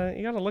 You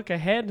gotta look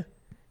ahead,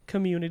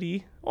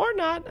 community, or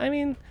not. I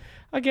mean,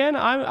 again,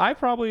 I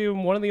probably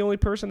am one of the only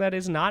person that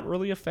is not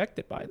really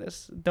affected by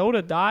this.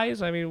 Dota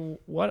dies. I mean,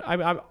 what?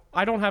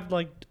 I don't have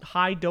like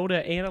high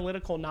Dota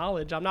analytical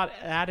knowledge. I'm not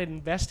that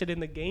invested in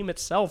the game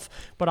itself,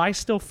 but I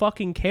still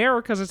fucking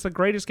care because it's the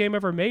greatest game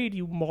ever made.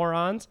 You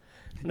morons.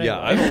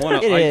 Yeah, I don't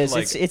want to. It is.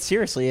 Like, it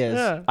seriously is.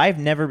 Yeah. I've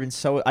never been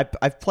so.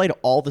 I've played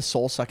all the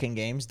soul sucking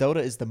games. Dota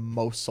is the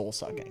most soul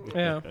sucking.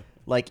 Yeah.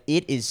 Like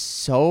it is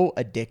so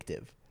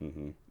addictive.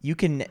 Mm-hmm. You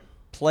can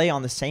play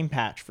on the same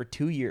patch for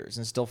 2 years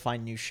and still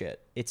find new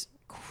shit. It's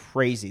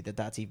crazy that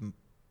that's even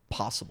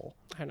possible.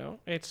 I know.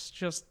 It's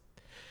just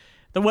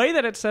the way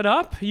that it's set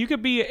up. You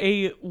could be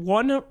a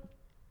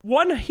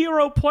one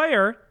hero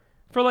player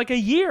for like a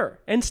year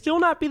and still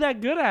not be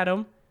that good at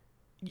them.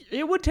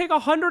 It would take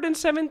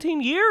 117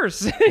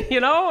 years,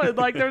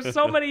 Like there's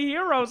so many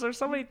heroes, there's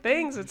so many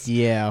things. It's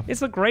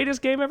the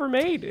greatest game ever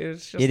made.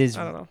 It's just, it is.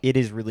 I don't know. It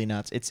is really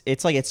nuts.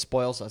 It's like it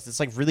spoils us. It's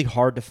like really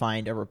hard to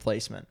find a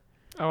replacement.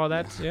 Oh,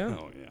 that's yeah.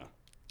 Oh yeah.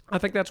 I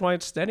think that's why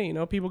it's steady.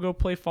 People go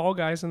play Fall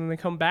Guys and then they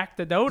come back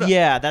to Dota.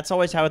 Yeah, that's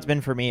always how it's been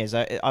for me. Is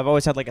I've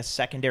always had like a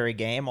secondary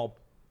game I'll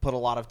put a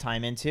lot of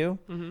time into,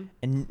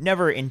 and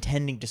never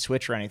intending to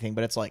switch or anything.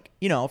 But it's like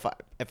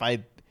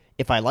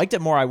if I liked it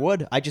more, I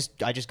would. I just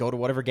go to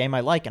whatever game I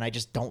like, and I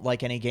just don't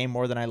like any game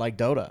more than I like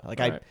Dota. Like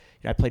right.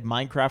 I played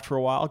Minecraft for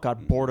a while,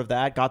 got bored of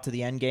that, got to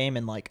the end game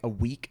in like a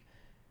week.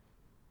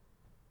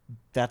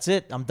 That's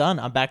it. I'm done.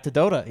 I'm back to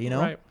Dota.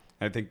 Right.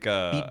 I think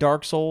beat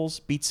Dark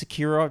Souls, beat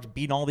Sekiro,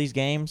 beat all these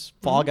games.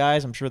 Fall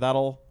Guys. I'm sure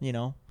that'll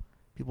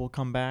people will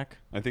come back.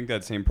 I think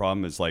that same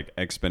problem is like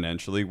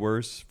exponentially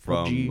worse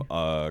from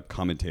a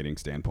commentating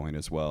standpoint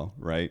as well,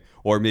 right?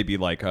 Or maybe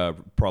like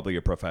probably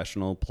a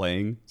professional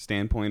playing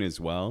standpoint as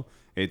well.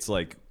 It's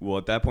like, well,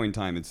 at that point in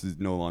time, this is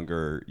no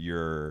longer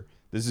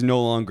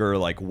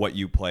like what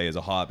you play as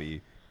a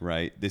hobby,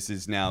 right? This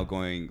is now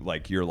going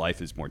like your life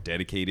is more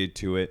dedicated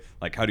to it.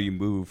 Like, how do you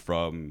move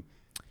from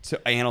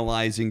to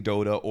analyzing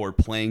Dota or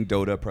playing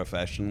Dota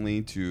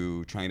professionally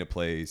to trying to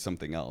play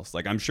something else?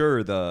 Like, I'm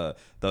sure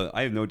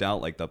I have no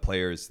doubt like the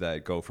players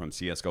that go from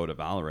CSGO to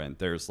Valorant,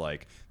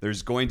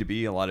 there's going to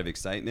be a lot of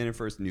excitement at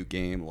first, new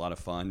game, a lot of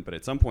fun, but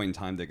at some point in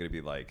time they're going to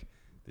be like,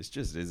 this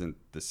just isn't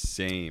the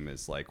same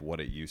as like what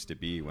it used to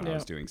be when I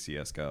was doing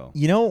CSGO.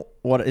 You know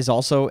what is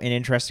also an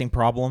interesting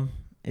problem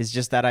is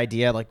just that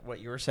idea, like what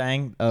you were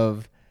saying,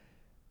 of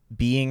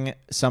being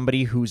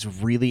somebody who's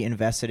really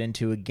invested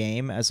into a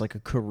game as like a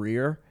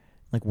career.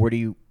 Like where do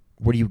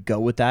you go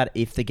with that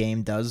if the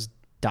game does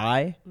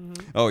die?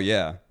 Oh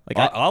yeah, like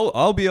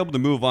I'll be able to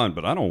move on,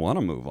 but I don't want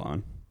to move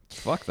on.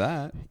 Fuck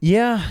that.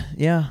 Yeah.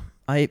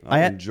 I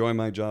enjoy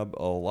my job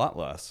a lot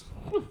less.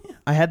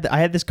 I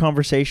had this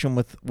conversation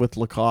with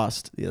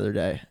Lacoste the other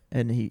day,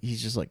 and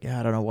he's just like, yeah,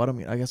 I don't know what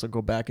I guess I'll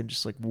go back and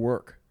just like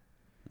work.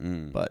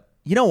 But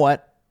you know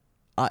what?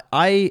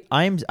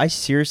 I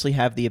seriously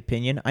have the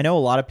opinion. I know a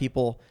lot of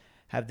people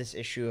have this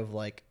issue of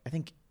like, I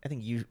think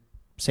you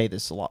say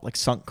this a lot, like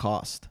sunk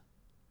cost.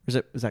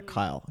 Or is that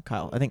Kyle?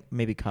 I think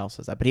maybe Kyle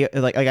says that, but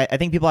I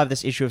think people have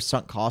this issue of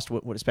sunk cost,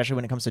 especially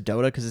when it comes to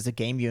Dota, because it's a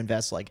game you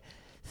invest like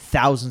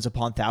thousands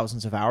upon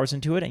thousands of hours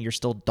into it, and you're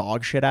still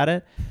dog shit at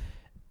it.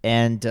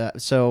 And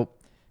so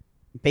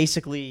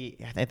basically,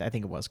 I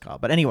think it was Kyle,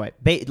 but anyway,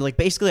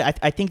 basically,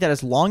 I think that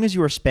as long as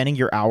you are spending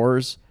your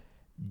hours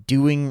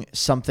doing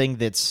something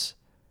that's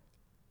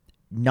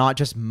not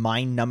just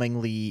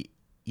mind-numbingly,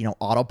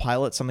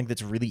 autopilot, something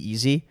that's really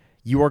easy,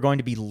 you are going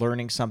to be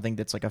learning something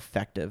that's like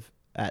effective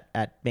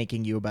at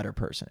making you a better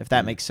person, if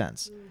that makes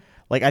sense.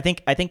 Like I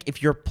think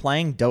if you're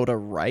playing Dota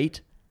right,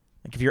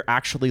 like if you're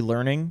actually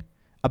learning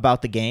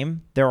about the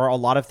game, there are a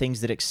lot of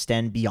things that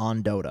extend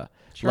beyond Dota.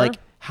 Sure. Like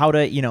how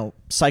to,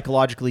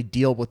 psychologically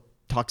deal with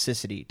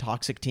toxicity,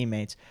 toxic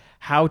teammates,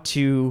 how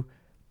to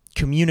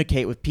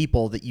communicate with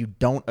people that you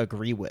don't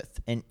agree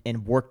with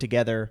and work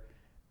together.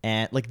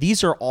 And like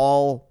these are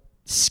all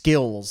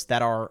skills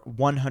that are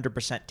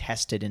 100%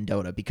 tested in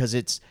Dota because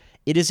it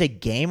is a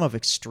game of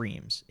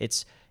extremes.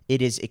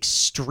 It is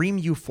extreme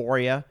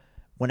euphoria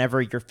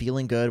whenever you're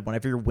feeling good,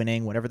 whenever you're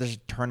winning, whenever there's a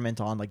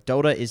tournament on. Like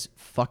Dota is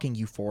fucking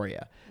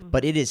euphoria,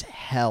 but it is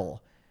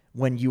hell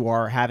when you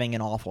are having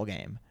an awful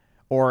game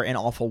or an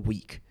awful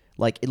week.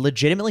 Like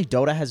legitimately,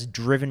 Dota has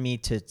driven me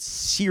to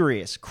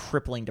serious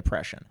crippling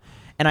depression.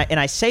 And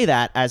I say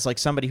that as like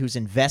somebody who's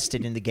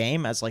invested in the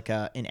game as like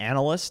an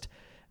analyst,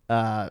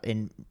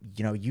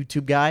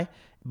 YouTube guy,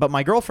 But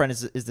my girlfriend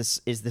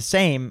is the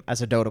same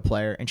as a Dota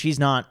player, and she's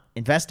not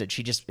invested.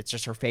 It's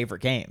just her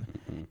favorite game.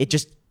 Mm-hmm.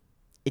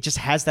 It just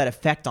has that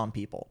effect on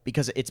people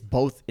because it's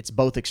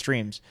both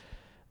extremes.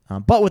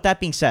 But with that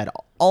being said,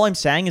 all I'm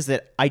saying is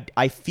that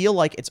I feel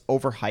like it's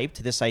overhyped,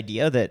 this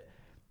idea that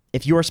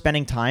if you are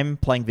spending time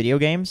playing video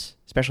games,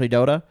 especially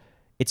Dota,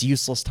 it's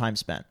useless time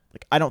spent.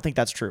 Like, I don't think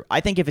that's true.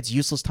 I think if it's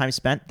useless time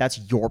spent, that's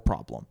your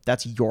problem.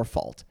 That's your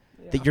fault.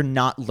 Yeah. That you're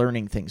not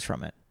learning things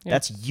from it. Yeah.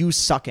 That's you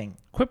sucking.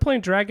 Quit playing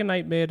Dragon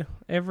Knight mid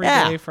every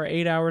day for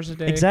 8 hours a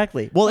day.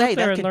 Exactly. Well, hey,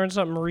 that could learn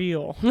something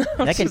real.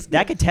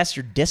 that could test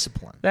your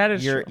discipline. That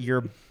is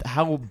true.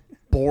 How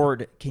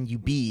bored can you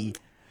be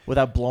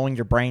without blowing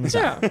your brains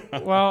out?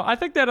 Well, I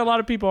think that a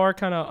lot of people are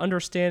kind of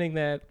understanding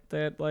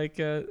that like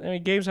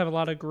games have a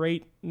lot of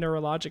great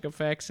neurologic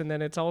effects, and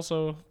then it's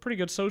also pretty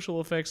good social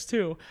effects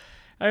too.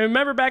 I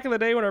remember back in the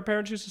day when our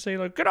parents used to say,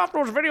 like, get off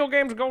those video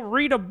games and go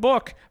read a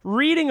book.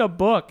 Reading a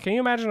book. Can you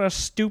imagine a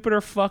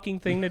stupider fucking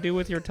thing to do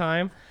with your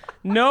time?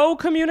 No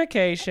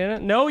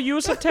communication, no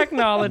use of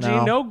technology,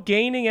 no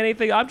gaining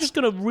anything. I'm just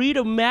going to read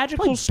a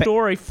magical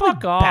story.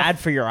 Fuck off. Bad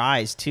for your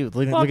eyes, too.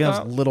 Look at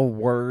those little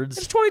words.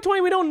 It's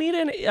 2020. We don't need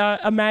an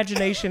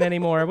imagination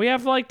anymore. We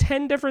have like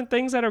 10 different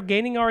things that are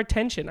gaining our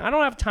attention. I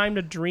don't have time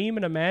to dream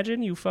and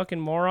imagine, you fucking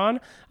moron.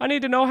 I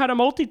need to know how to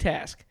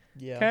multitask.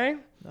 Yeah. Okay?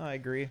 No, I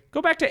agree.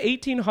 Go back to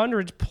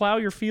 1800s, plow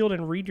your field,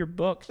 and read your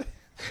books.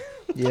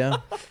 Yeah.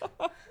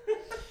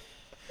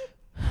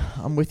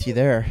 I'm with you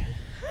there.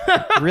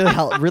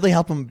 Really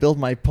help him build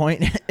my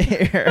point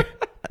here.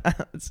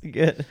 That's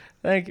good.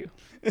 Thank you.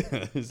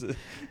 This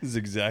is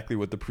exactly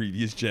what the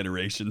previous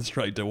generations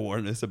tried to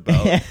warn us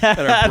about. That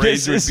our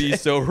brains would be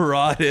so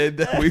rotted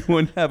that we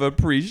wouldn't have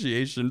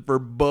appreciation for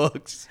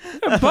books.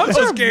 Books Those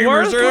are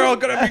gamers are all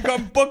going to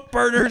become book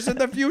burners in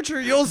the future.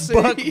 You'll see.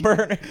 Book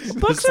burners.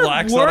 Books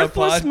are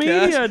worthless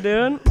media,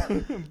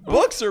 dude.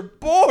 Books are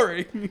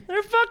boring.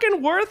 They're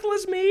fucking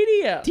worthless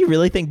media. Do you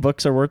really think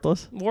books are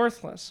worthless?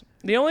 Worthless.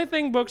 The only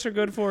thing books are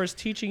good for is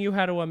teaching you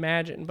how to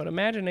imagine, but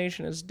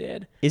imagination is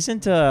dead.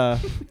 Isn't there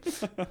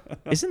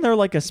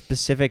like a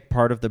specific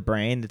part of the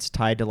brain that's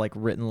tied to like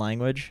written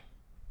language?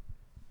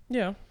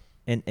 Yeah.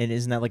 And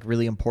isn't that like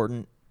really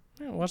important?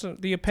 It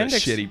wasn't the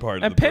appendix. The shitty part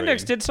of the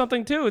appendix brain. did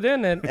something too,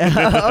 didn't it?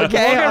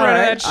 Okay, all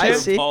right. I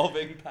see.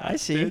 I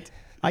see.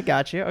 I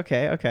got you.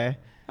 Okay.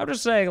 I'm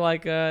just saying,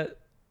 like,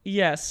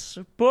 yes,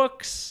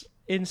 books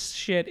and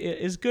shit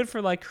is good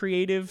for like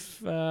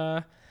creative.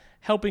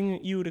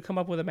 Helping you to come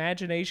up with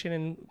imagination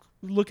and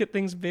look at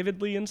things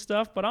vividly and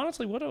stuff. But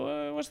honestly,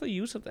 what's the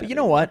use of that? But you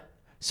know what?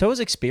 So is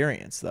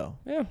experience, though.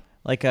 Yeah.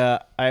 Like,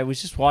 I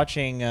was just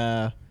watching,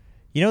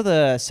 you know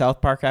the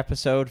South Park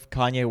episode of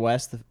Kanye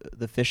West,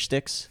 the Fish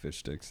Sticks? Fish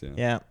Sticks,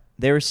 yeah.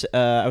 Yeah.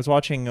 I was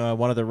watching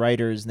one of the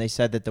writers, and they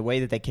said that the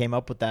way that they came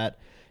up with that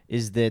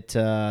is that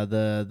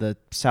the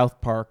South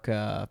Park,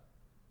 I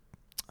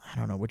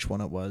don't know which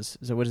one it was.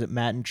 What is it,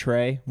 Matt and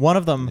Trey? One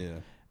of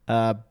them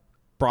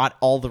brought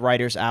all the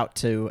writers out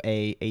to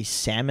a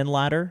salmon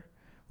ladder,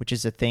 which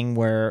is a thing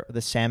where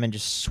the salmon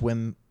just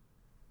swim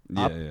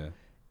up. Yeah.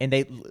 And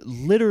they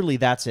literally,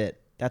 that's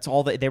it. That's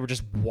all they were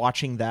just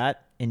watching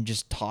that and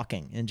just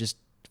talking and just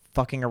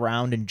fucking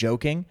around and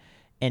joking.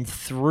 And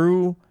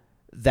through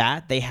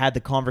that, they had the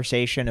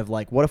conversation of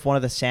like, what if one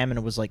of the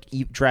salmon was like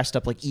dressed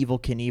up like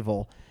Evel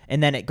Knievel?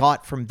 And then it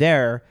got from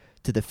there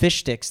to the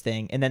fish sticks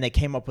thing. And then they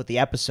came up with the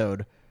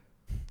episode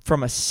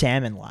from a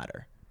salmon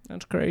ladder.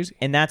 That's crazy.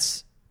 And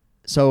that's,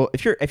 so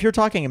if you're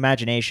talking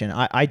imagination,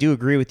 I do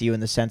agree with you in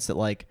the sense that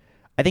like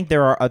I think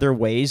there are other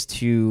ways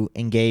to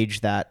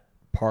engage that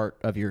part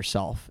of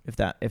yourself, if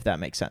that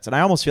makes sense. And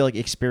I almost feel like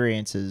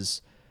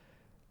experiences,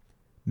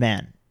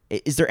 man,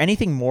 is there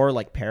anything more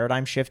like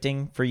paradigm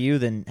shifting for you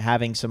than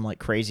having some like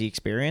crazy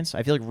experience?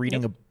 I feel like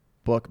reading a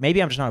book,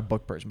 maybe I'm just not a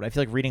book person, but I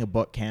feel like reading a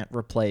book can't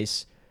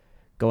replace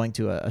going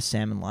to a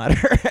salmon ladder.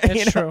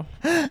 It's true.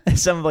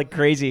 Some like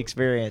crazy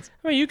experience.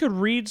 I mean, you could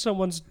read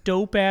someone's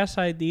dope ass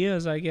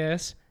ideas, I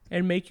guess,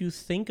 and make you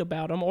think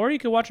about them, or you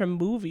could watch a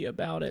movie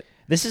about it.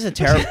 This is a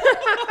terrible.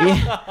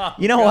 Yeah,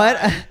 you know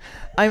what?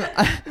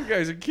 You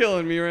guys are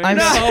killing me right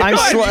now.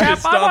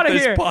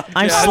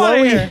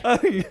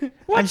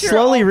 I'm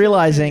slowly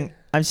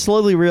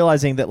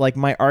realizing that like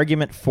my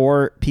argument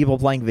for people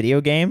playing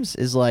video games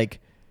is like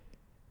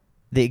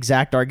the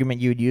exact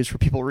argument you would use for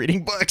people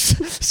reading books.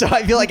 So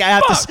I feel like I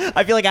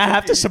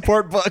have to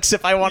support books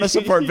if I want to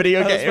support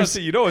video games.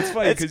 You know, it's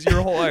funny because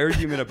your whole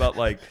argument about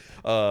like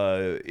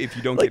if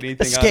you don't like get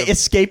anything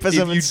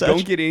escapism, if you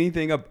don't get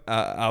anything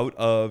out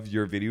of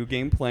your video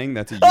game playing,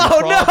 that's a you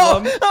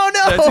problem. Oh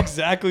no! That's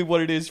exactly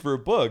what it is for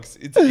books.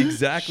 It's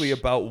exactly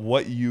about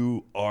what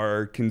you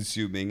are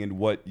consuming and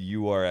what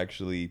you are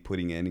actually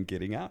putting in and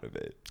getting out of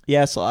it.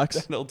 Yeah,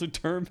 Slocks. That'll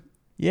determine.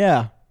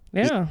 Yeah.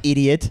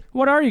 Idiot.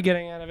 What are you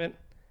getting out of it?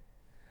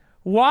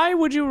 Why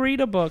would you read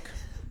a book?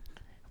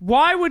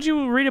 Why would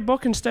you read a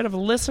book instead of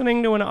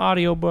listening to an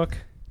audiobook?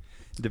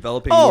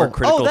 Developing more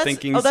critical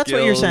thinking skills. That's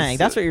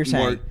what you're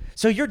saying.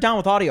 So you're down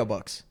with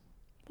audiobooks.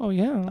 Oh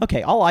yeah.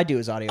 Okay, all I do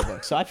is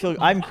audiobooks, so I feel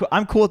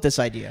I'm cool with this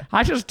idea.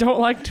 I just don't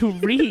like to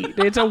read.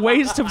 It's a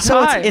waste of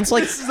So time. it's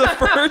like This is the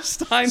first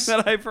time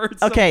that I've heard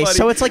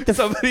so it's like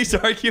somebody's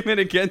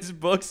argument against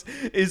books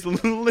is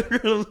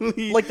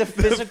literally like the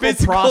physical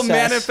process.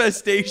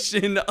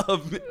 manifestation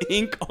of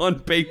ink on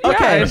paper. yeah,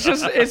 okay. it's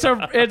just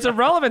it's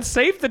irrelevant.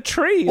 Save the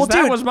trees. Well,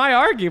 that dude, was my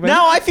argument.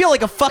 Now I feel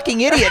like a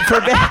fucking idiot for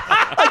a bit.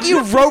 Like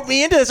you wrote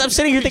me into this. I'm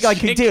sitting here thinking like,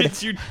 dude,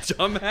 Jenkins, you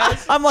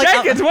dumbass. I'm like,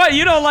 Jenkins, what?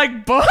 You don't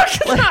like books?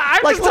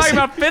 I'm like, just talking listen,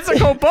 about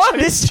physical books.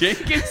 this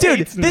Jenkins dude,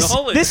 hates this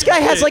knowledge. this guy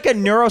has like a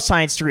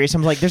neuroscience degree. So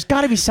I'm like, there's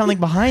got to be something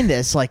behind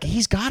this. Like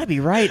he's got to be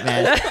right,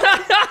 man.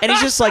 And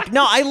he's just like,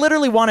 no, I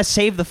literally want to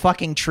save the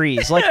fucking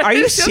trees. Like, are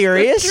you It's just the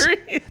serious?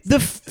 trees. The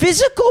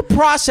physical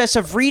process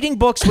of reading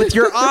books with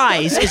your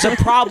eyes is a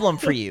problem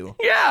for you.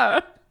 Yeah.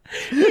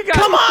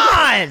 Come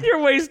on! You're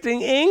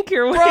wasting ink.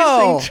 You're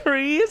Bro. wasting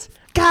trees.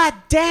 God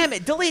damn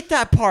it! Delete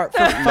that part for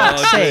No,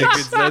 fuck's sake,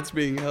 Jenkins, that's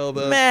being held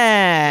up.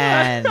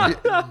 man.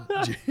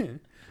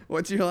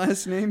 What's your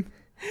last name?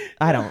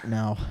 I don't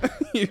know.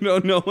 You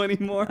don't know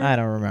anymore? I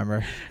don't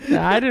remember.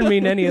 Nah, I didn't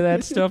mean any of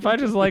that stuff. I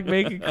just like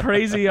making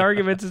crazy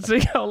arguments and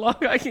seeing how long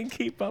I can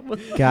keep up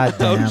with. God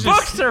damn.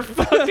 Books are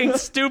fucking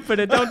stupid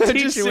and don't I'm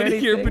teach just you sitting anything.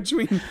 here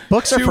between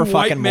Books are two for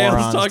white fucking males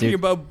morons, talking dude.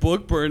 about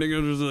book burning.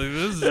 I'm just like,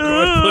 this is a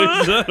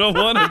place I don't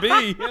want to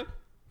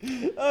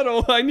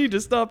be. I need to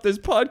stop this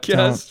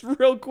podcast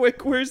real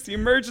quick. Where's the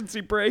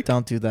emergency brake?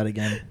 Don't do that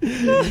again.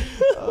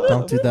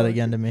 Don't do that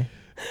again to me.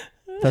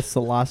 That's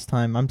the last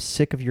time. I'm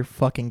sick of your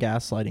fucking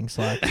gaslighting,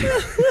 Slack.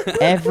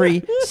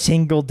 Every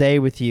single day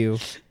with you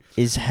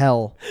is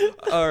hell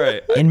All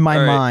right. in my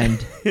All right.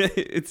 mind.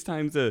 it's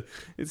time to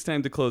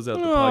close out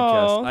the Aw.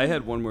 podcast. I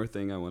had one more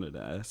thing I wanted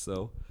to ask.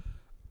 So,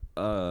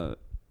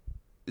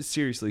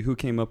 seriously, who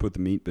came up with the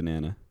meat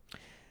banana?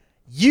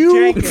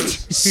 You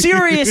Jenkins.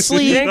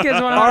 seriously Jenkins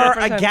are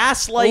a 100%.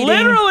 gaslighting.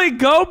 Literally,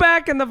 go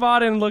back in the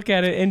VOD and look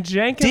at it. And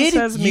Jenkins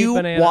says Did meat you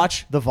banana.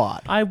 watch the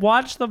VOD? I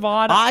watched the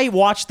VOD. I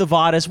watched the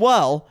VOD as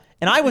well,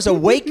 and I was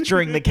awake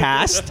during the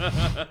cast.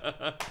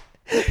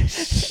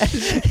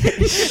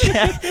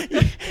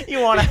 you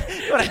wanna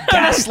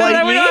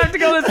gaslight We me? don't have to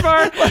go this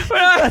far. We don't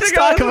have Let's to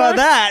go talk this about far.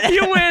 that.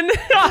 You win.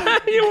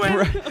 You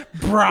win.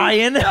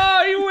 Brian.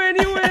 Oh, you win.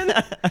 You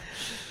win.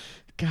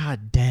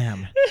 God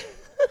damn.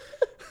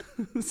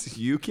 So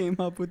you came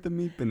up with the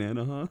meat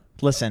banana, huh?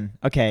 Listen,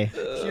 okay.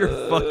 You're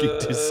fucking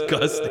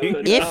disgusting.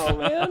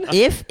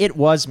 If it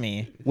was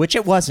me, which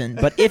it wasn't,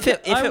 but if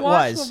it I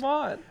watched was, the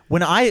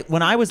VOD.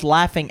 when I was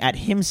laughing at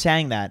him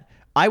saying that,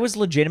 I was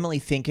legitimately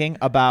thinking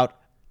about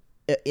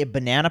a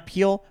banana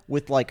peel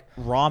with like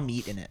raw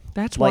meat in it.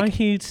 That's like, why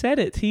he said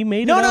it. He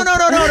made No, it no, up. no,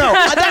 no, no, no.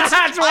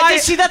 That's why.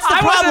 See, that's the I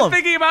problem. wasn't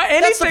thinking about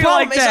That's the anything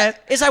problem. like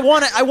that. Is I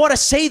want to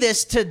say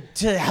this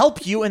to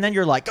help you, and then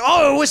you're like,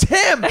 oh, it was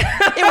him.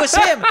 It was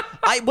him.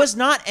 I was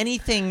not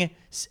anything.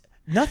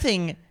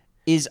 Nothing.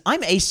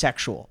 I'm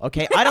asexual.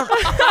 Okay, I don't.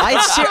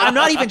 I'm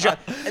not even.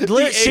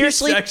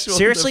 Seriously, asexual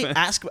seriously.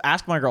 defense.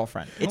 Ask my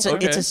girlfriend. It's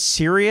Okay. a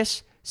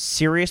serious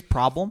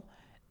problem.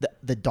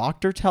 The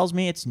doctor tells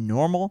me it's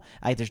normal.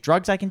 There's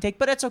drugs I can take,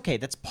 but it's okay.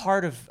 That's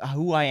part of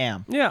who I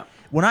am. Yeah.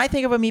 When I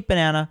think of a meat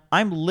banana,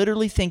 I'm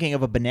literally thinking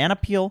of a banana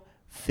peel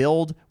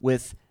filled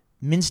with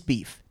minced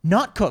beef,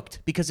 not cooked,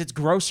 because it's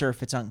grosser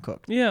if it's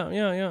uncooked. Yeah.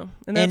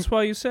 And that's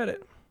why you said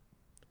it.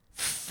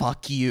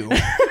 Fuck you.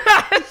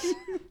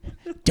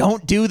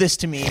 Don't do this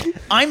to me.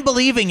 I'm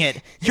believing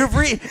it.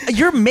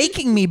 You're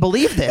making me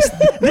believe this.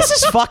 This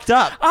is fucked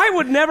up. I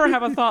would never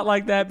have a thought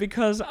like that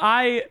because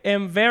I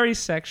am very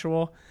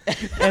sexual.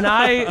 And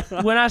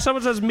when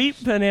someone says meat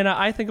banana,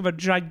 I think of a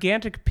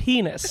gigantic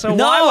penis. So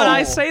No. why would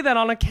I say that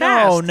on a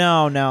cast?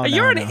 No.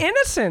 You're no. an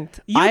innocent.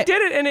 You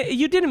did it, and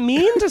you didn't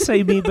mean to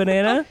say meat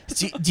banana.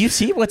 Do you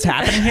see what's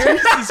happening here?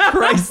 Jesus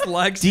Christ,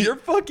 Lex, you're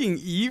fucking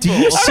evil. Do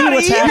you see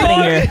what's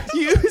happening here?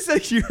 You use a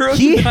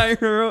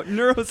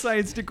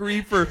neuroscience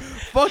degree for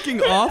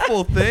fucking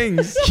awful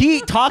things.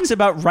 He talks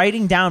about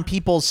writing down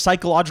people's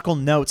psychological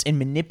notes and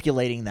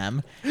manipulating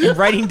them and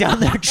writing down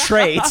their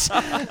traits.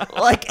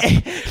 Like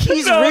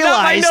he's realized.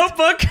 Not my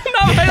notebook.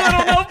 Not my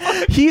little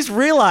notebook. He's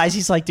realized.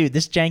 He's like, dude,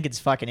 this Jenkins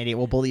fucking idiot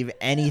will believe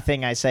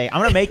anything I say.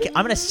 I'm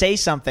gonna say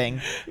something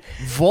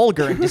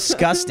vulgar and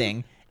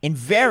disgusting and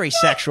very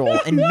sexual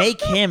and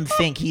make him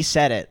think he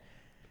said it.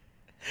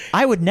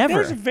 I would never.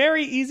 There's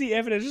very easy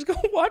evidence. Just go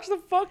watch the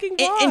fucking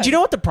VOD. And do you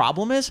know what the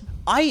problem is?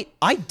 I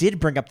did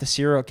bring up the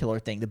serial killer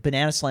thing, the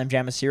banana slam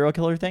jamma serial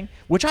killer thing,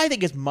 which I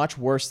think is much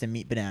worse than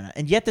meat banana.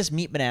 And yet this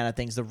meat banana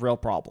thing is the real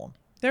problem.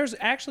 There's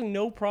actually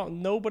no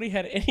problem. Nobody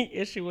had any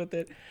issue with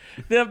it.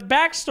 The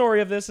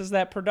backstory of this is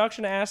that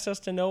production asked us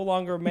to no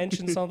longer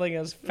mention something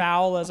as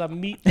foul as a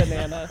meat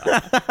banana.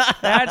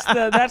 That's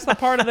the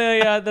part of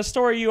the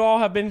story you all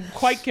have been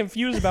quite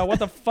confused about. What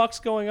the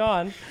fuck's going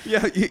on?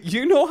 Yeah,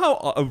 you know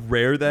how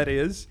rare that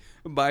is?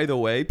 By the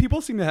way, people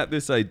seem to have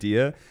this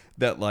idea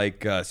that,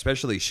 like,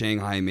 especially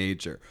Shanghai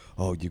Major,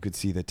 oh, you could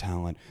see the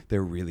talent.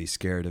 They're really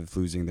scared of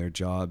losing their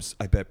jobs.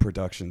 I bet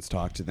productions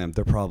talk to them.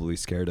 They're probably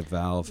scared of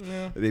Valve.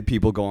 Yeah.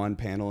 People go on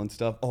panel and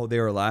stuff. Oh, they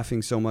were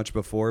laughing so much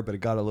before, but it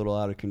got a little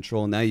out of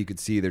control. Now you could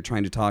see they're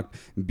trying to talk,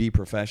 be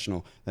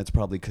professional. That's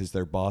probably because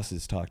their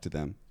bosses talk to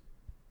them.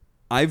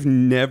 I've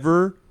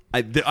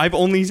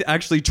only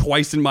actually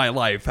twice in my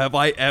life have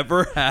I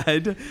ever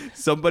had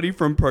somebody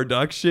from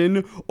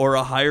production or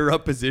a higher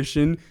up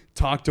position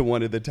talk to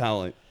one of the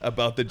talent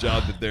about the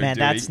job that they're doing.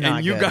 That's not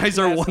and you good. guys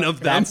are one of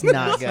them. That's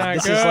not good. Not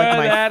This good. is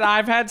like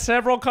I've had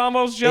several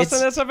combos just in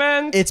this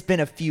event. It's been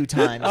a few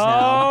times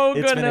now. Oh,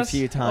 It's goodness. been a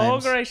few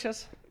times. Oh,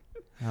 gracious.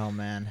 Oh,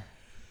 man.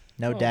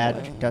 No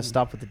dad. Gotta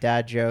stop with the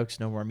dad jokes.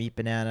 No more meat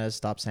bananas.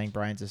 Stop saying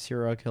Brian's a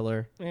serial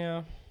killer. Yeah.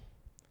 It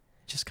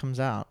just comes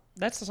out.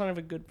 That's the sign of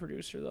a good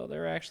producer, though.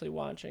 They're actually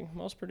watching.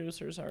 Most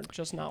producers are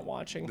just not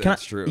watching.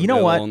 That's true. You know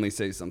They'll what? only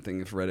say something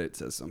if Reddit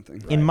says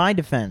something. In my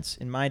defense,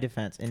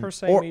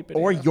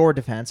 or your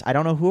defense, I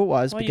don't know who it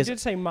was. Well, because you did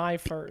say my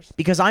first.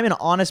 Because I'm an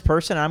honest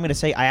person, and I'm going to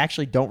say I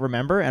actually don't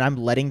remember, and I'm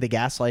letting the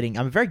gaslighting.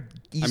 I'm a very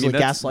easily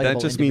gaslightable That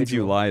just means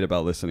you individual. lied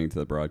about listening to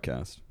the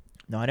broadcast.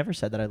 No, I never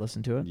said that I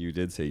listened to it. You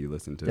did say you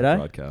listened to Did the I?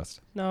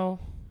 broadcast. No,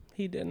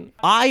 he didn't.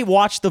 I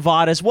watched the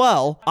VOD as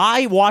well.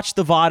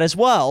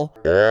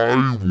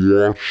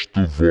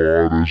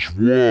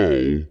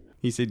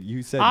 He said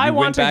you said I you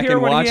want went to back hear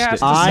and what he watched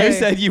has it. to You say.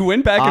 said you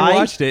went back and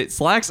watched it.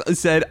 Slacks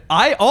said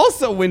I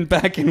also went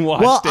back and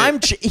watched Well,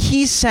 it.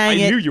 he's saying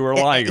it. I knew you were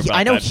lying about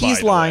I know that, he's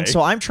by the lying, way.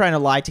 so I'm trying to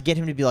lie to get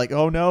him to be like,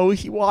 "Oh no,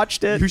 he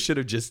watched it." You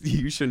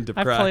shouldn't have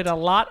I've cracked. played a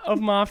lot of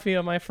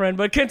Mafia, my friend.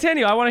 But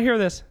continue. I want to hear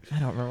this. I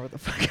don't remember what the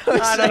fuck I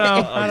was I don't know.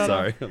 saying. I don't know.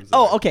 I'm sorry.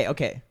 Oh,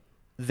 okay.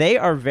 They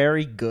are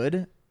very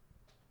good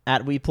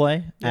at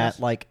WePlay. Yes.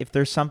 At like, if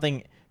there's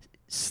something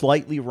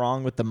slightly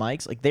wrong with the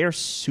mics, like they are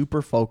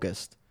super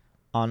focused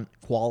on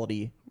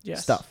quality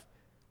stuff,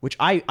 which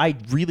I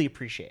really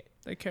appreciate.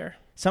 They care.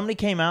 Somebody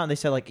came out and they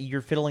said like,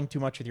 you're fiddling too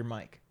much with your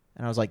mic,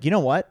 and I was like, you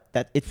know what?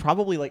 That it's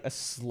probably like a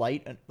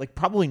slight, like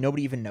probably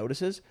nobody even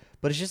notices,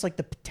 but it's just like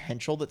the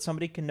potential that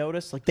somebody can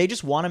notice. Like they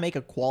just want to make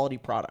a quality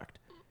product.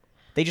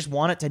 They just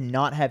want it to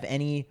not have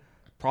any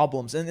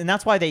problems, and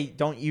that's why they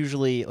don't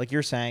usually, like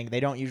you're saying, they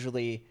don't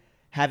usually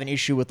have an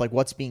issue with like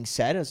what's being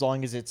said, as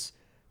long as it's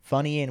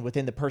funny and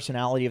within the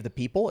personality of the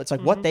people. It's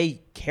like what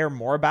they care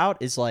more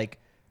about is like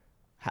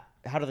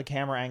how do the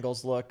camera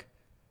angles look,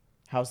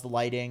 how's the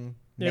lighting,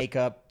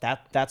 makeup,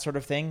 that sort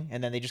of thing,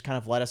 and then they just kind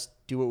of let us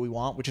do what we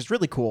want, which is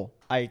really cool.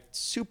 I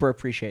super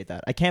appreciate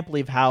that. I can't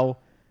believe how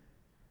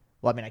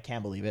well, I mean, I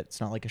can believe it.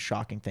 It's not like a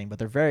shocking thing, but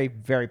they're very,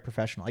 very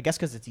professional. I guess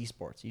because it's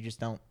esports, you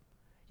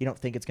don't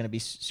think it's going to be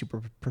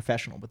super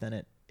professional, but then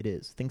it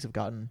is. Things have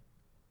gotten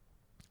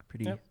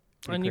pretty. Yep.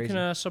 pretty And crazy. you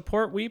can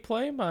support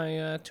WePlay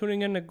by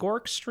tuning in to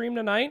Gork's stream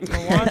tonight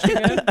and watching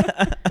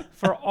it.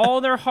 For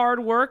all their hard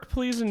work,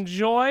 please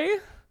enjoy.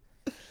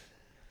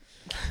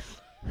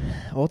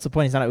 Well, what's the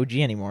point? He's not an OG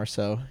anymore,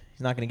 so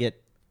he's not going to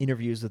get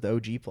interviews with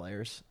OG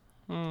players.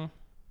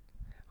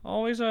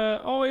 Always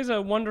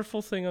a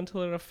wonderful thing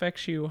until it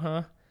affects you,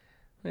 huh?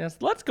 Yes.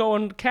 Let's go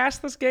and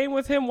cast this game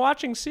with him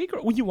watching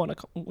Secret. Well, you want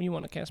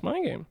to cast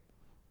my game?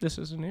 This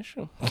is an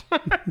issue.